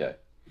 So. Okay.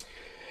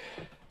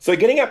 So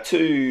getting up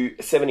to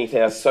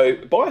 70,000, so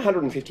by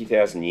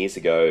 150,000 years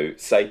ago,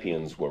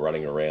 sapiens were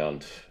running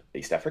around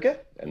East Africa,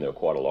 and there were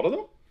quite a lot of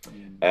them.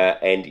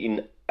 And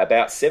in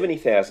about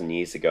 70,000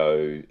 years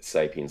ago,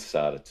 sapiens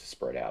started to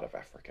spread out of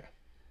Africa.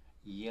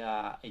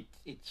 Yeah,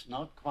 it's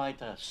not quite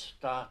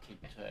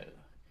started to.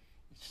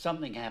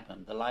 Something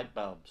happened. The light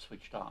bulb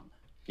switched on.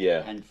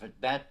 Yeah. And for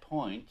that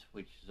point,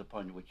 which is the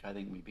point at which I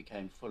think we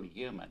became fully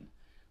human,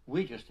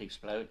 we just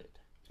exploded.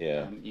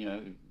 Yeah.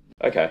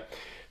 Okay.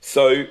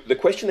 So the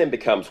question then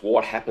becomes,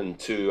 what happened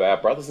to our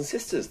brothers and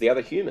sisters, the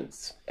other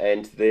humans?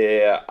 And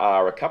there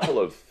are a couple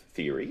of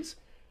theories.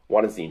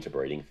 One is the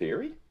interbreeding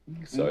theory,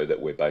 so that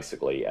we're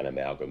basically an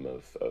amalgam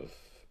of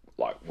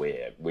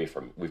we're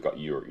from, we've got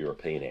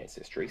European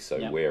ancestry,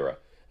 so we're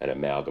an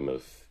amalgam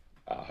of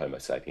Homo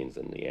sapiens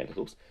and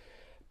Neanderthals.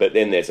 But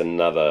then there's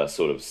another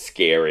sort of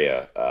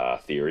scarier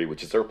theory,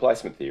 which is the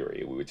replacement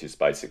theory, which is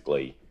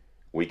basically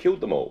we killed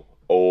them all,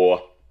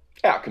 or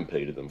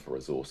outcompeted them for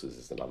resources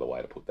is another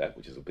way to put that,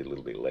 which is a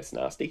little bit less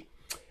nasty.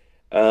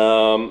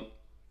 In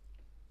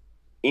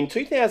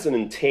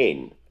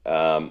 2010,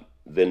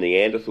 the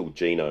Neanderthal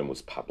genome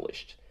was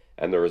published,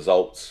 and the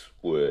results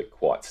were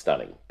quite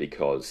stunning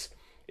because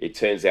it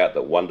turns out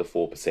that 1 to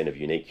 4% of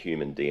unique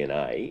human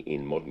DNA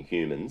in modern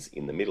humans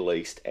in the Middle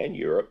East and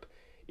Europe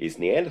is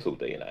Neanderthal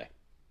DNA.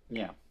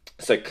 Yeah.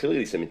 So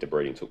clearly some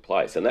interbreeding took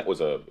place, and that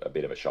was a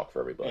bit of a shock for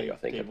everybody, I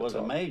think. It was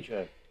a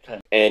major...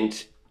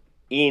 And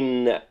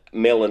in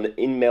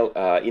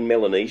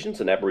Melanesians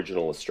and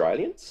Aboriginal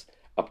Australians,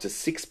 up to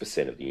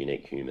 6% of the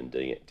unique human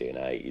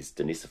DNA is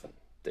Denisovan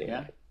DNA.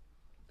 Yeah.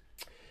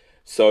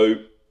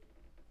 So,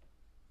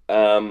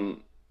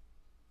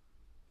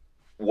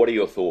 what are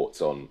your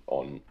thoughts on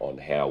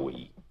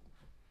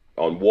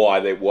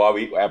why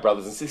our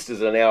brothers and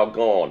sisters are now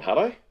gone,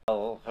 Hutto?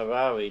 Well,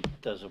 Harari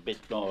does a bit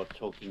more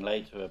talking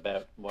later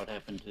about what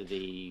happened to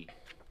the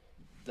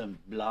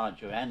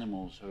larger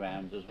animals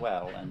around as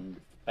well, and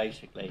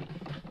basically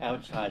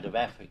outside of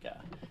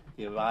Africa,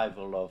 the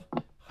arrival of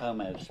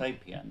Homo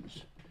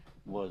sapiens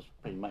was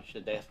pretty much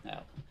the death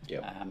knell.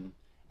 Yep.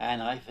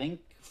 And I think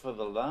for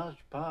the large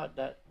part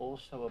that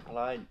also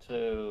applied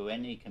to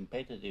any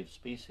competitive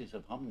species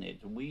of hominid.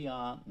 We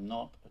are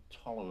not a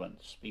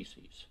tolerant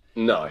species.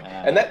 No,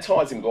 and that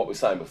ties in with what we were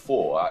saying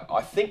before.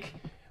 I think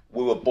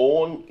we were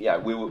born,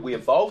 we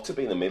evolved to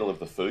be in the middle of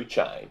the food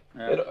chain.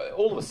 Yeah.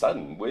 All of a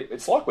sudden,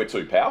 it's like we're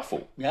too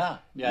powerful. Yeah.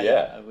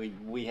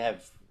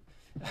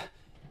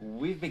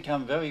 We've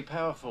become very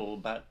powerful,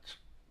 but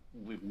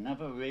we've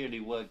never really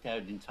worked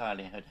out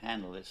entirely how to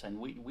handle this. And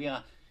we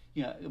are,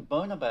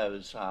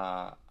 bonobos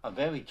are a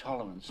very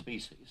tolerant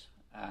species.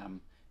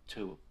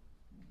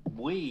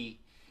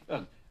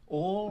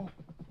 All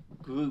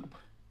group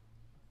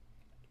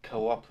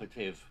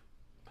cooperative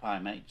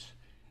primates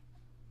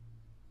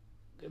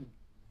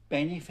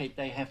benefit.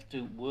 They have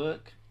to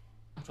work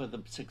for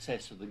the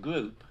success of the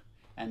group,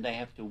 and they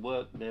have to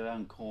work their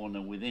own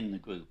corner within the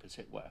group, as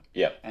it were.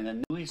 Yeah. And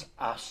then who is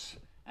us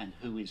and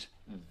who is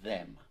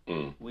them?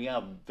 We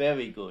are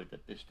very good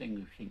at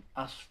distinguishing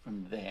us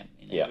from them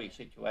in every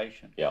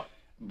situation. Yeah.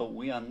 But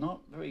we are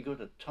not very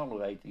good at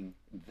tolerating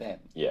them.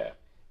 Yeah.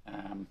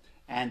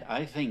 And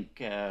I think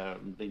the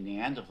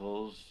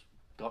Neanderthals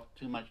got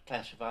too much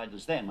classified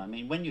as them. I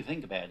mean, when you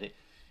think about it,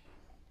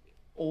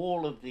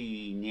 all of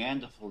the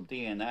Neanderthal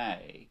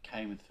DNA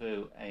came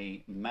through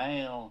a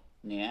male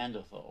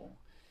Neanderthal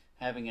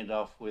having it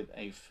off with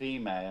a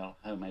female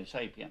Homo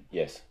sapien.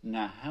 Yes.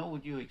 Now, how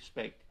would you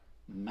expect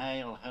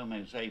male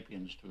Homo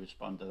sapiens to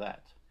respond to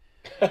that?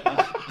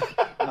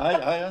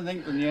 I don't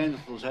think the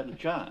Neanderthals had a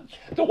chance.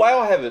 The way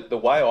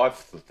I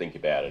think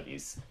about it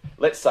is,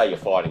 let's say you're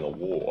fighting a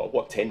war.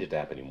 What tended to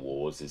happen in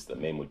wars is that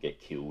men would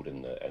get killed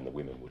and the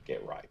women would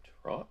get raped,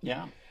 right?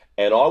 Yeah.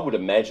 And I would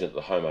imagine that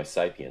the Homo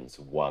sapiens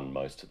won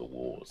most of the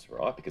wars,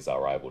 right? Because they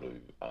were able to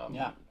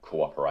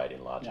cooperate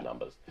in larger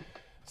numbers.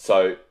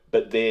 So,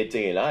 but their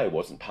DNA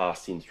wasn't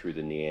passed in through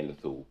the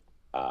Neanderthal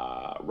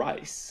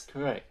race.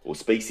 Correct. Or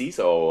species,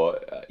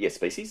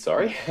 species,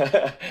 sorry.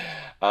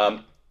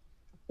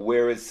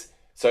 Whereas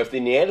So if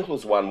the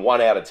Neanderthals won 1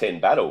 out of 10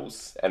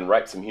 battles and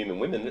raped some human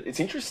women, it's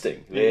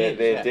interesting. Their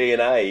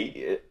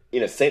DNA,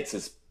 in a sense,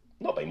 has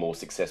not been more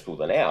successful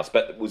than ours,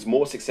 but it was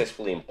more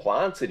successfully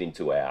implanted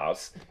into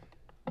ours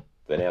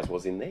than ours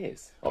was in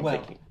theirs, I'm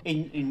thinking.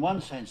 In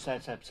one sense,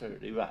 that's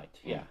absolutely right,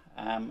 yeah.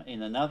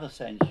 In another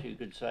sense, you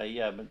could say,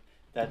 yeah, but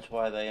that's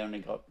why they only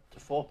got to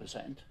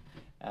 4%.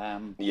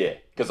 Yeah,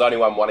 because only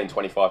won 1 in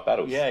 25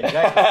 battles. Yeah,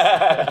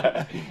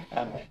 exactly.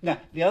 Now,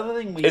 the other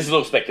thing This is a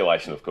little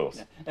speculation, of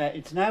course.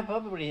 It's now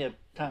probably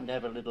time to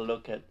have a little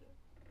look at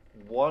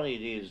what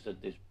it is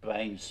that this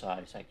brain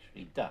size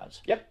actually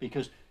does. Yep.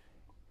 Because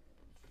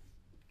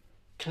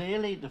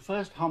clearly the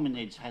first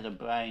hominids had a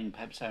brain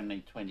perhaps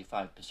only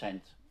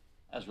 25%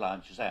 as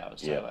large as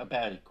ours, so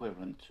about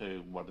equivalent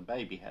to what a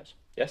baby has.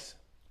 Yes.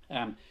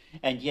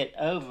 And yet,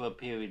 over a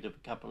period of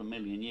a couple of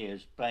million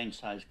years, brain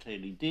size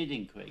clearly did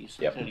increase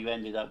until you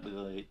ended up with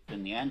the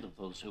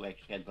Neanderthals, who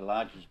actually had the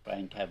largest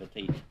brain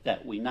cavity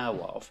that we know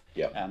of.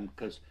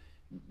 Because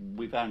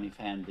we've only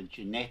found the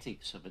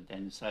genetics of a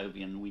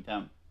Denisovian, we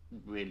don't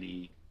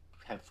really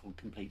have full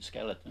complete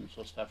skeletons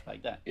or stuff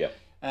like that.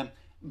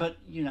 But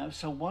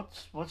so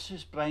what's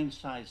this brain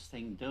size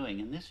thing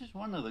doing? And this is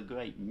one of the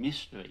great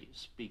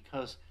mysteries,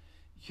 because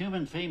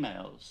human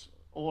females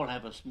all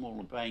have a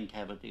smaller brain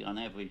cavity on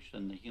average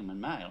than the human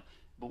male,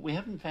 but we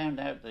haven't found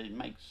out that it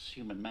makes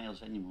human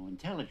males any more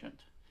intelligent.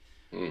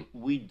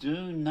 We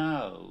do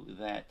know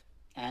that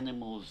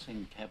animals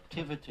in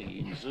captivity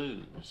in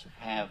zoos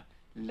have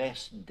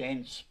less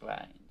dense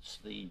brains.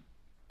 The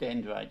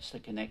dendrites, the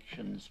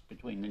connections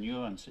between the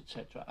neurons,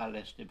 etc., are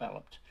less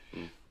developed.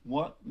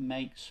 What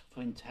makes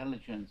for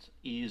intelligence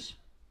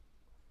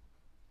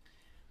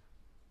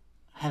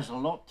has a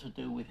lot to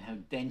do with how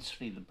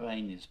densely the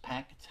brain is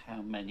packed,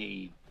 how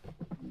many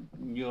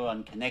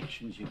neuron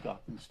connections you've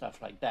got and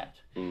stuff like that.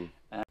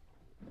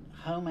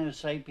 Homo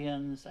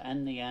sapiens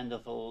and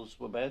Neanderthals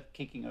were both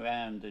kicking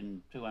around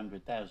in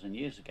 200,000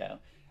 years ago,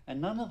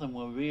 and none of them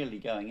were really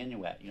going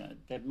anywhere.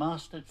 They've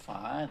mastered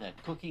fire, they're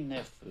cooking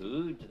their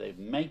food, they're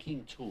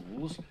making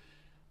tools,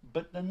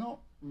 but they're not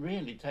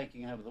really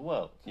taking over the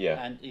world.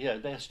 And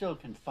they're still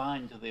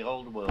confined to the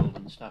old world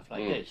and stuff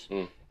like this.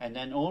 And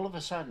then all of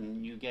a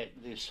sudden you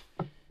get this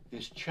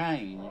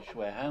change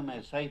where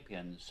Homo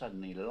sapiens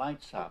suddenly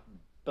lights up,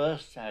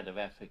 bursts out of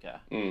Africa,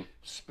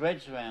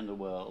 spreads around the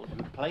world,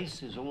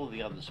 replaces all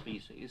the other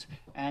species,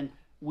 and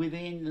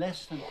within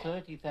less than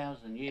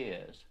 30,000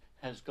 years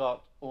has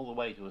got all the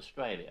way to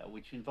Australia,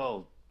 which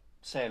involved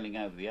sailing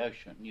over the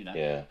ocean.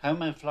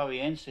 Homo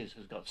floresiensis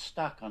has got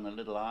stuck on a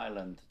little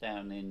island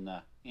down in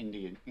the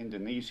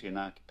Indonesian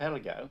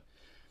archipelago.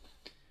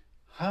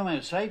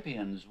 Homo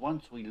sapiens,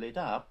 once we lit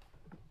up...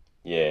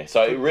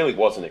 so it really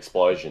was an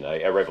explosion,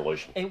 a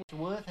revolution. It was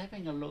worth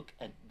having a look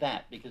at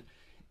that, because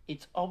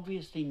it's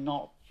obviously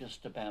not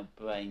just about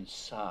brain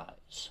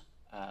size.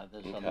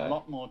 There's a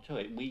lot more to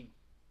it.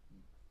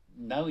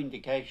 No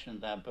indication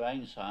that our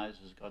brain size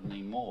has got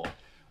any more.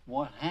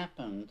 What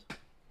happened,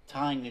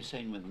 tying this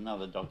in with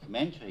another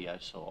documentary I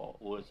saw,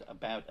 was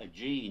about a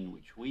gene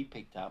which we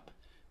picked up,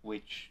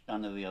 which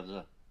none of the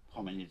other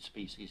hominid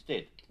species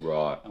did.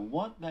 Right. And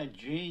what that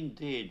gene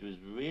did was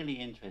really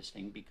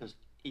interesting, because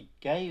it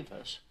gave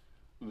us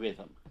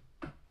rhythm.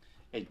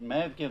 It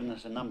may have given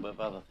us a number of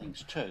other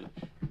things too,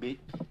 but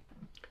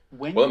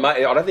I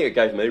don't think it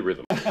gave me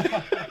rhythm.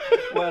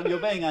 Well, you're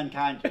being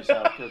unkind to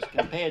yourself, because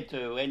compared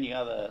to any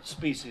other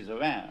species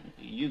around,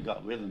 you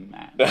got rhythm,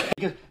 man.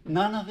 Because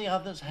none of the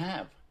others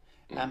have.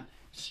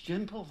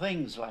 Simple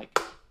things like...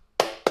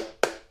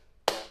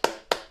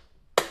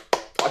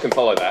 I can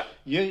follow that.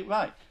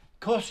 Right. Of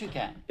course you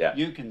can. Yeah.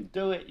 You can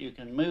do it, you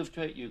can move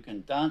to it, you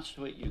can dance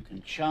to it, you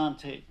can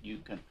chant it, you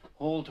can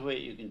haul to it,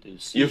 you can do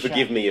C#. You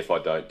forgive me if I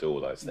don't do all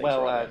those things.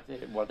 Well,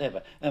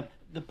 whatever.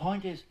 The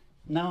point is,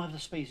 no other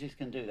species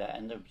can do that,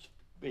 and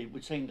it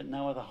would seem that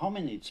no other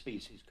hominid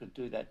species could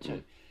do that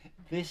too.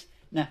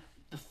 Now,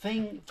 the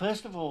thing,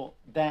 first of all,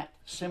 that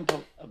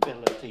simple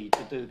ability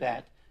to do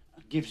that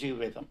gives you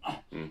rhythm.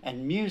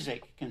 And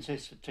music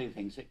consists of two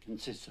things. It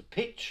consists of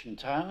pitch and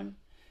tone,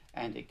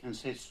 and it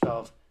consists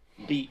of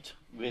beat,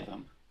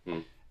 rhythm.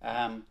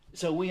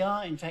 So we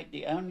are, in fact,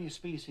 the only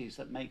species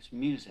that makes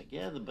music.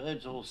 Yeah, the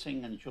birds all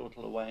sing and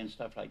chortle away and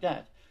stuff like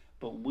that,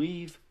 but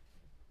we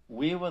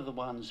were the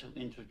ones who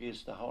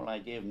introduced the whole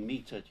idea of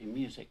meter to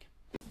music.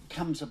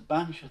 Comes a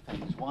bunch of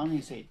things. One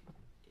is it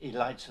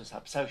lights us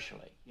up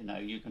socially.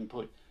 You can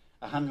put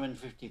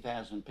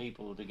 150,000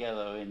 people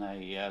together in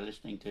a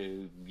listening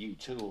to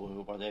U2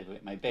 or whatever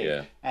it may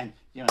be, and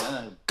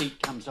the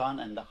beat comes on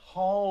and the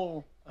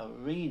whole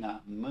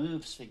arena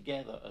moves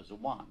together as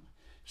one.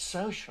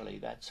 Socially,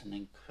 that's an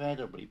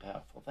incredibly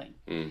powerful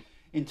thing.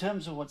 In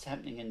terms of what's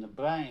happening in the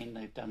brain,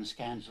 they've done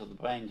scans of the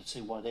brain to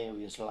see what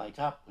areas light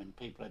up when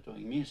people are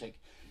doing music,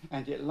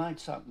 and it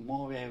lights up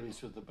more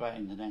areas of the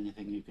brain than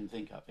anything you can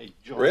think of. It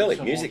joins really?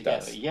 them Music all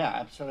together. does? Yeah,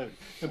 absolutely.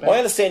 My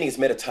understanding is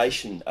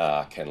meditation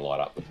can light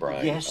up the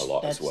brain a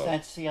lot as well.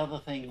 That's the other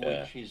thing,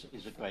 which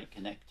is a great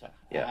connector.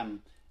 Yeah.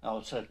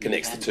 Certainly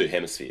connects the two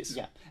hemispheres.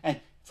 Yeah. And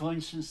for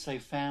instance, they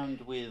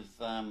found with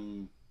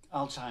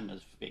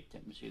Alzheimer's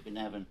victims. You can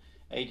have an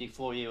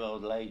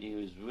 84-year-old lady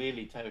who's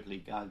really totally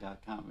gaga,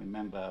 can't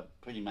remember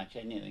pretty much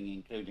anything,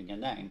 including a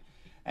name,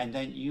 and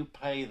then you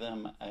play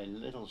them a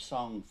little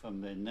song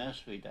from the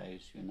nursery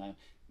days, you know,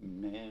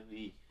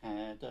 Mary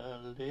had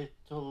a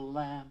little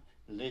lamb,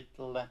 and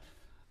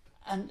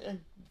I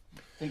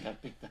think I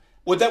picked that.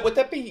 Would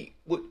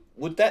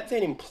that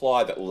then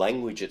imply that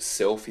language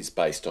itself is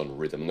based on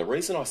rhythm? And the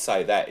reason I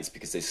say that is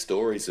because there's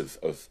stories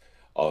of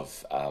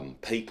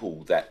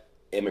people that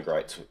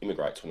immigrate to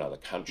another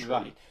country.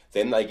 Right.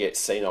 Then they get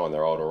senile in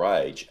their older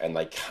age and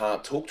they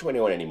can't talk to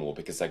anyone anymore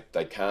because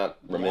they can't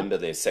remember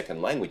their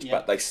second language,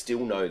 but they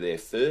still know their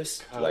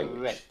first language.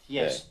 Correct.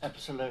 Yes,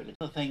 absolutely.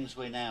 The things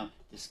we're now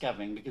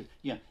discovering, because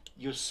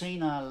your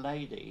senile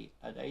lady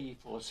at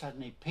 84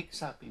 suddenly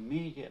picks up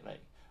immediately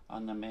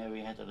on the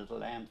Mary had a little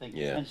lamb thing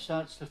and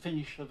starts to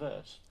finish the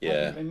verse. Yeah.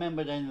 Hasn't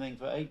remembered anything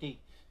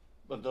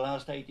for the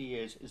last 80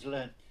 years, is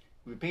learned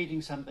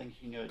repeating something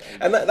she knew at 84.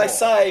 And they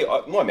say,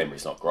 my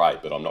memory's not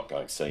great, but I'm not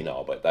going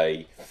senile, but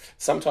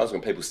sometimes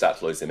when people start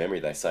to lose their memory,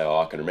 they say,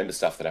 I can remember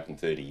stuff that happened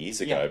 30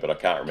 years ago, but I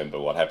can't remember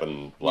what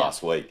happened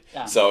last week.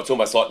 Yeah. So it's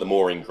almost like the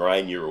more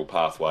ingrained neural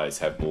pathways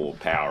have more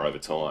power over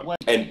time. Well,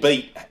 and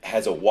beat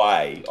has a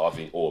way of,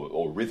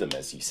 or rhythm,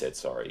 as you said,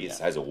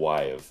 has a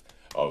way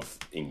of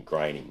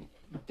ingraining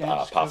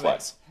pathways.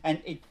 Correct.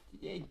 And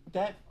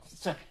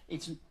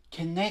it's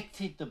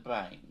connected the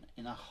brain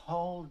in a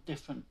whole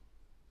different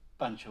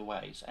bunch of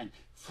ways, and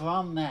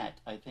from that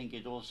I think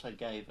it also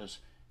gave us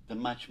the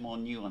much more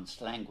nuanced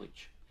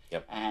language.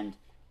 And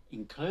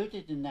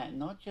included in that,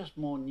 not just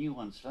more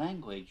nuanced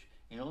language,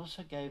 it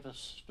also gave us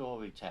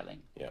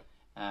storytelling.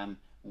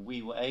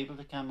 We were able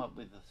to come up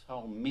with this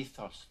whole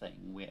mythos thing.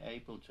 We're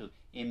able to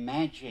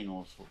imagine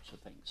all sorts of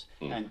things,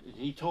 and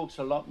he talks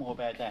a lot more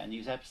about that, and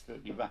he's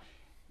absolutely right.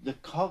 The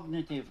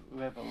cognitive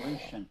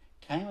revolution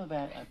came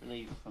about, I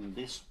believe, from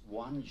this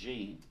one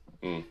gene.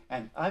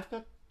 And I've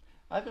got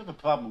a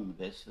problem with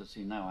this, as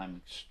you know.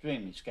 I'm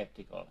extremely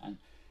skeptical, and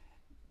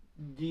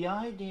the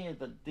idea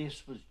that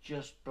this was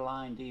just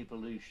blind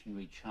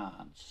evolutionary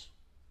chance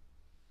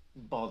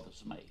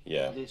bothers me.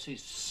 This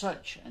is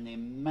such an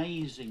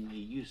amazingly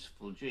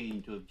useful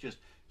gene to have just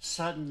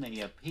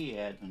suddenly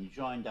appeared and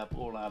joined up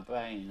all our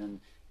brain,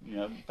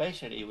 and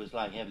basically it was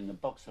like having a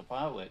box of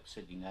fireworks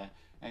sitting there,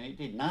 and it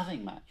did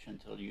nothing much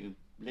until you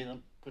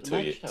put the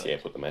match to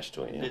it. Put the match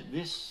to it.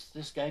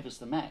 This gave us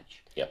the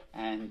match.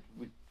 And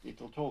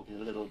it'll talk a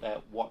little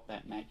about what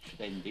that match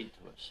then did to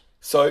us.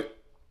 So,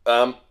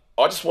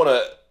 I just want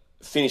to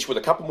finish with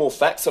a couple more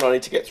facts that I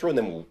need to get through, and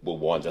then we'll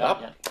wind it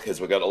up,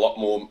 because we've got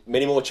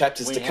many more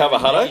chapters to cover,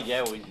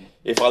 Hutto.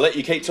 If I let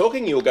you keep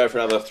talking, you'll go for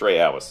another 3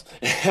 hours.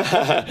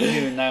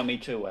 You know me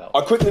too well.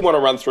 I quickly want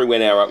to run through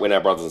when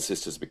our brothers and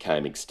sisters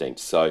became extinct.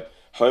 So,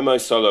 Homo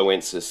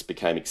soloensis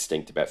became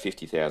extinct about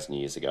 50,000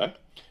 years ago.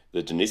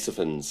 The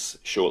Denisovans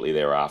shortly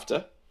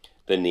thereafter.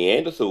 The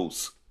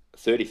Neanderthals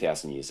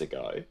 30,000 years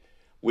ago,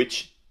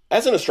 which,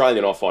 as an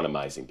Australian, I find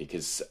amazing,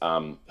 because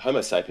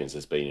Homo sapiens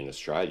has been in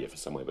Australia for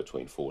somewhere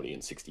between 40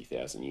 and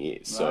 60,000 years.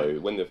 Right. So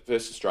when the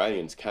first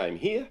Australians came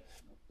here,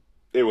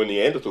 there were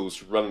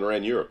Neanderthals running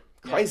around Europe.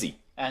 Crazy.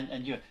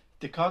 And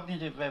the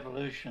cognitive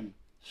revolution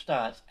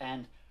starts,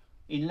 and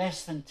in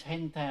less than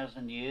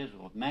 10,000 years,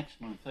 or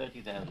maximum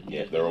 30,000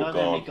 years, they're all not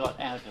gone. Only got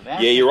out of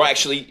Africa. Yeah, you're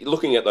actually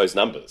looking at those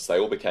numbers. They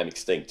all became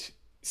extinct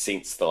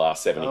since the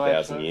last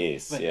 70,000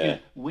 years.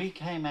 But, we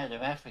came out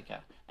of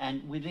Africa,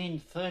 and within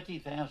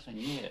 30,000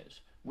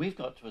 years, we've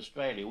got to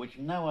Australia, which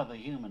no other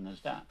human has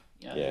done.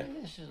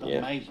 This is an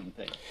amazing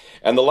thing.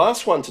 And the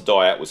last one to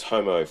die out was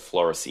Homo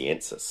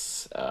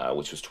floresiensis,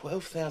 which was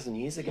 12,000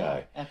 years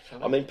ago.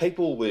 Absolutely. I mean,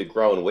 people were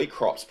growing wheat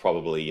crops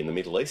probably in the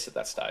Middle East at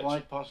that stage.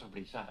 Quite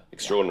possibly so.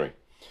 Extraordinary.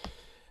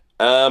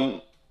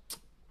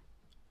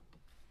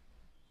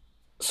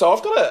 So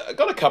I've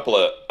got a couple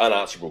of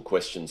unanswerable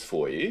questions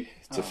for you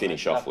to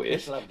finish off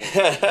with.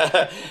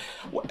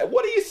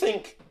 What do you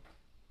think,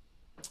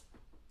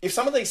 if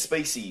some of these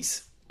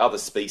other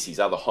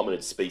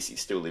hominid species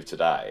still live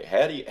today,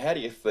 how do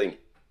you think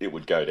it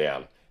would go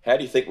down? How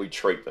do you think we'd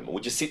treat them?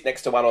 Would you sit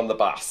next to one on the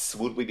bus?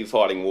 Would we be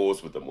fighting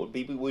wars with them? Would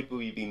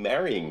we be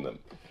marrying them?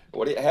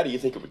 How do you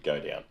think it would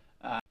go down?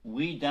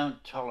 We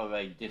don't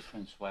tolerate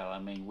difference well. I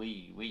mean,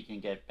 we can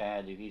get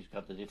bad if he's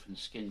got the different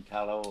skin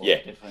colour or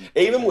different...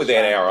 Even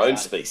within our own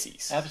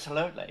species.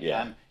 Absolutely.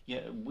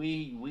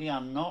 We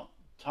are not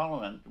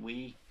tolerant.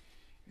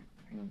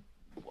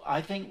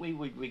 I think we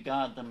would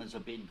regard them as a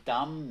bit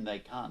dumb. They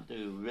can't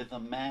do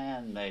rhythm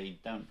man. They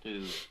don't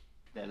do...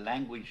 Their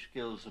language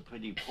skills are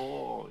pretty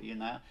poor,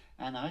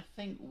 and I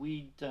think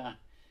we'd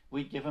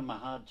give them a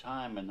hard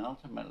time, and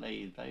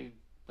ultimately they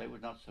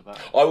would not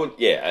survive. I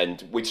would,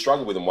 and we'd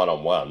struggle with them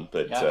one-on-one,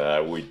 but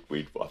I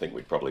think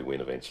we'd probably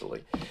win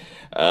eventually.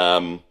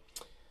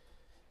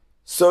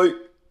 So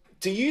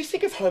Do you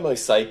think of Homo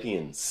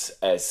sapiens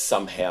as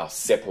somehow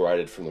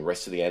separated from the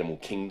rest of the animal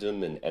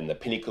kingdom and the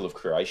pinnacle of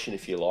creation,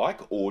 if you like?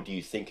 Or do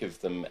you think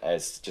of them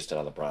as just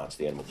another branch of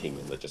the animal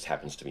kingdom that just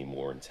happens to be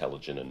more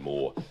intelligent and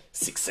more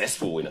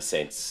successful, in a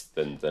sense,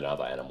 than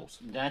other animals?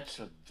 That's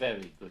a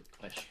very good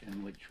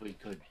question, which we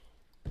could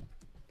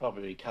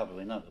probably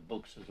cover in other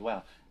books as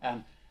well.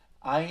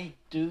 I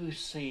do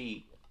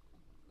see,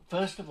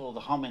 first of all,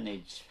 the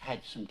hominids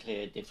had some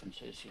clear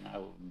differences, you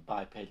know,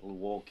 bipedal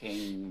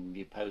walking,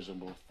 the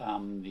opposable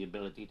thumb, the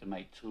ability to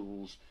make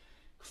tools,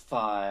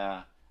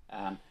 fire,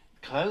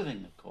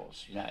 clothing, of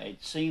course. You know,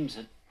 it seems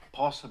that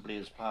possibly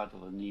as part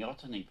of the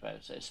neoteny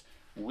process,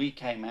 we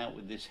came out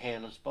with this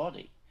hairless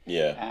body.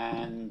 Yeah.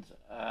 And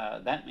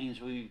that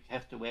means we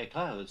have to wear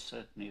clothes,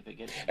 certainly if it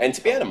gets... And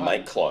to be able to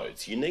make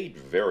clothes, you need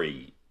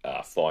very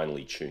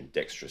finely tuned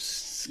dexterous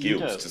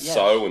skills to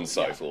sew and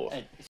so forth.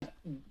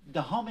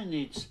 The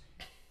hominids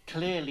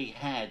clearly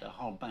had a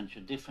whole bunch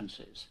of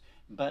differences,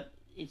 but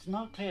it's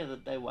not clear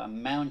that they were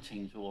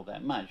amounting to all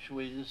that much.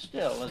 We're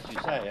still, as you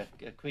say,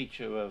 a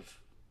creature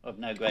of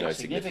no great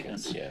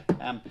significance.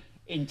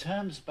 In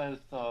terms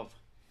both of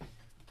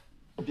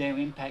their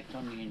impact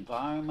on the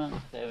environment,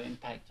 their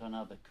impact on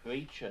other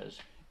creatures,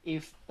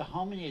 if the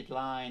hominid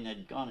line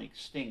had gone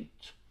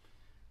extinct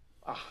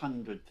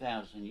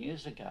 100,000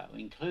 years ago,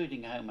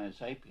 including Homo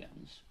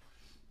sapiens,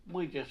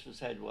 we just have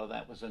said, well,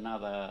 that was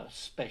another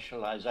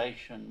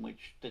specialization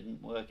which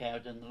didn't work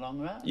out in the long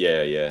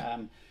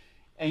run.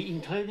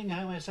 Including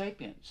Homo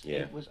sapiens.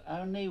 It was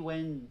only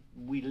when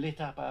we lit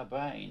up our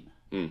brain.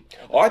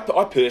 I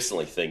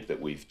personally think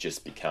that we've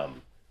just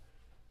become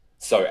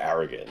so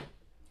arrogant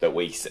that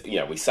we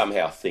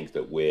somehow think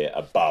that we're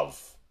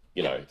above,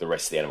 the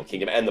rest of the animal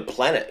kingdom and the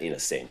planet in a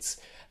sense.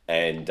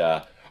 And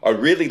I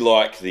really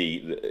like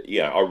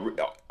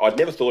I'd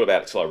never thought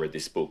about it until I read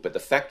this book, but the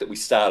fact that we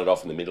started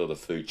off in the middle of the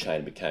food chain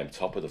and became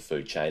top of the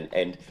food chain,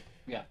 and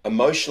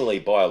emotionally,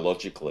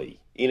 biologically,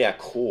 in our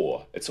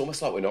core, it's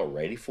almost like we're not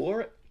ready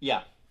for it.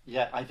 Yeah,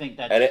 I think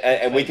that's...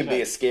 And we can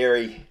be a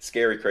scary,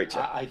 scary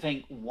creature. I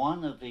think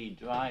one of the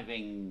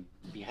driving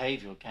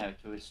behavioural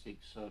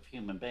characteristics of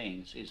human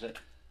beings is that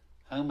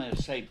Homo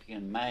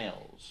sapien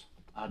males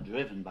are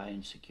driven by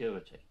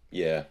insecurity.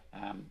 Yeah.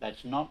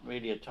 That's not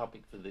really a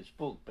topic for this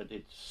book, but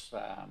it's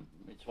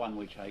one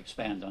which I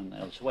expand on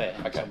elsewhere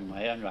in some of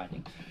my own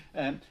writing.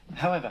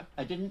 However,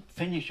 I didn't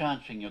finish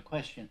answering your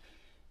question.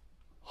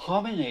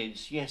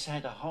 Hominids, yes,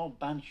 had a whole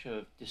bunch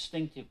of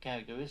distinctive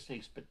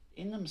characteristics, but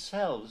in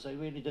themselves, they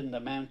really didn't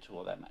amount to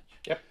all that much.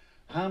 Yep.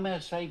 Homo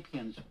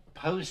sapiens,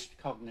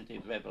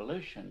 post-cognitive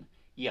revolution,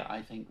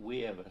 I think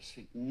we are a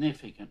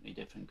significantly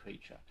different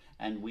creature,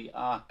 and we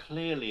are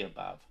clearly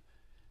above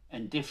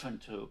and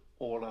different to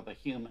all other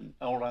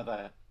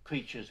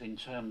creatures in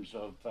terms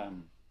of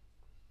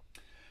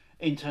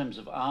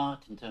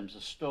art, in terms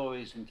of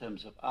stories, in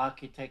terms of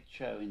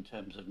architecture, in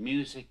terms of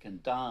music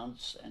and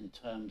dance, in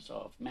terms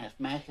of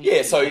mathematics.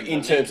 Yeah, so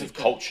in terms of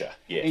culture,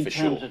 for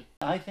sure.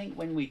 I think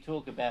when we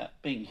talk about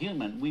being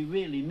human, we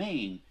really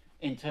mean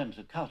in terms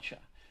of culture.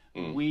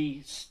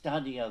 We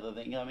study other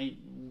things. I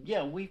mean,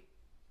 we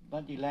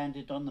bloody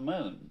landed on the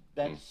moon.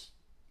 That's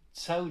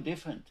so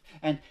different.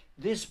 And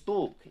this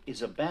book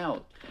is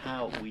about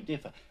how we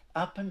differ.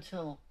 Up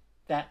until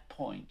that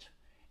point,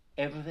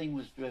 everything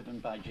was driven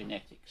by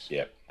genetics.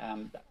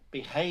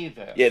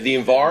 Behavior. The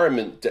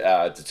environment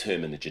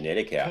determined the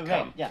genetic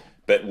outcome. Correct,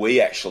 But we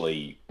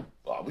actually,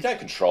 we don't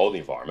control the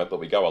environment, but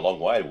we go a long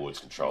way towards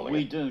controlling it.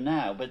 We do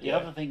now. But the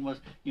other thing was,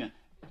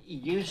 it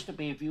used to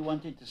be if you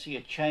wanted to see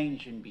a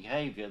change in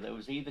behavior, there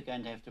was either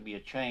going to have to be a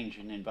change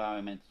in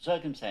environmental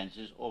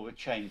circumstances or a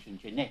change in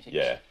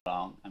genetics.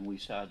 And we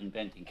started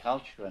inventing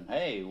culture, and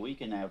hey, we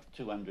can have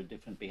 200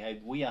 different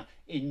behaviors. We are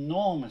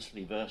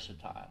enormously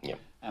versatile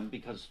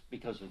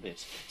because of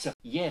this. So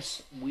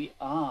yes, we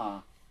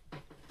are,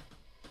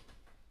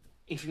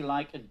 if you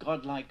like, a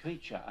godlike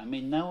creature. I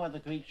mean, no other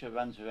creature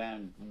runs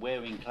around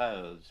wearing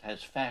clothes,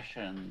 has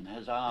fashion,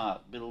 has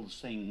art,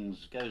 builds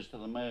things, goes to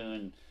the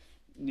moon,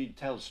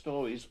 tells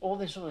stories. All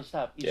this sort of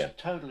stuff is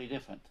totally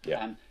different.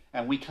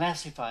 And we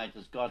classify it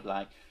as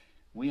godlike.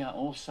 We are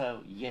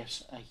also,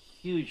 a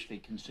hugely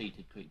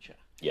conceited creature.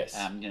 Yes.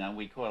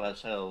 We call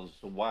ourselves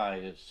the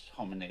wise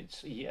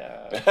hominids.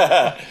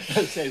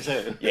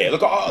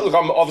 Look,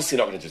 I'm obviously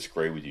not going to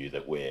disagree with you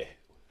that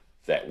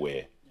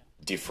we're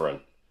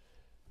different,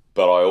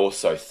 but I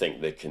also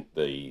think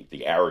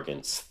the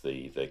arrogance,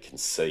 the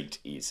conceit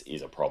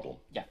is a problem.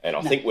 And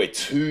I think we're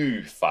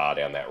too far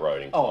down that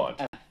road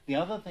inclined. The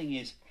other thing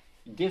is,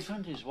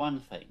 different is one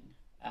thing.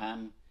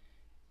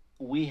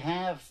 We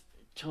have,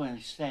 to an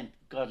extent,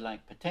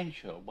 godlike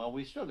potential. Well,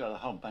 we've still got a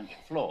whole bunch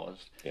of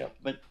flaws.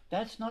 But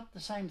that's not the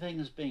same thing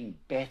as being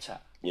better.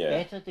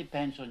 Better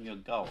depends on your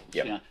goals.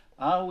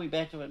 Are we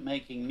better at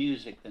making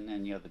music than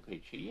any other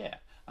creature?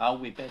 Are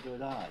we better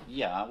at art?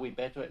 Are we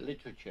better at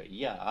literature?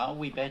 Are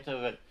we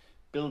better at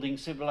building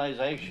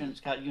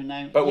civilizations? But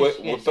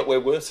we're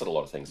worse at a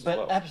lot of things as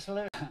well. But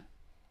absolutely.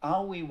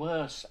 Are we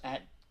worse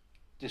at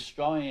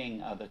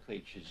destroying other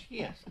creatures.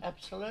 Yes,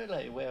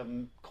 absolutely. We're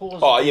causing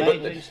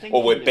but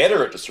extinction. we're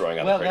better at destroying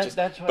other creatures,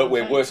 that's what but I'm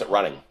we're saying. worse at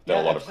running than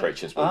a lot of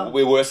creatures.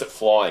 We're worse at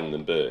flying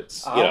than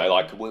birds.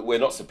 We're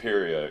not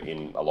superior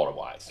in a lot of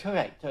ways.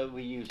 Correct.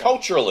 We use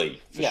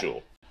Culturally, for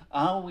sure.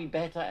 Are we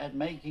better at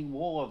making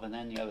war than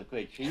any other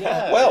creature?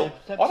 Yeah. Well,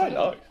 I don't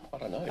know.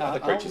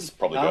 Other creatures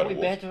probably go to war. Are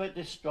we better at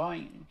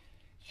destroying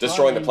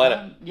the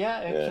planet?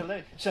 Yeah,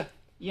 absolutely. So,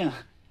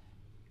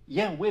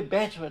 we're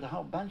better at a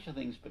whole bunch of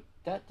things, but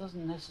that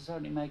doesn't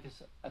necessarily make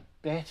us a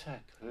better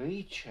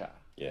creature.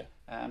 Yeah.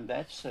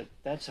 That's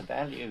a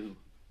value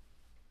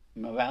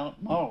moral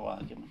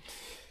argument.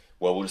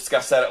 Well, we'll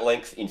discuss that at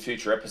length in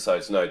future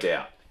episodes, no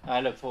doubt. I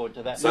look forward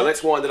to that. So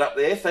let's wind it up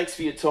there. Thanks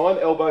for your time,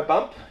 Elbow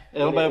Bump.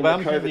 Elbow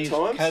Bump in these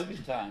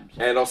COVID times.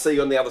 And I'll see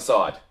you on the other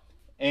side.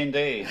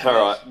 Indeed. All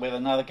right. With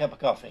another cup of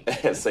coffee.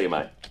 See you,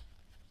 mate.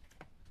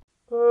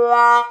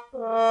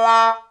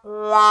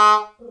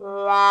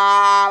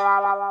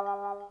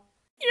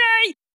 Yay!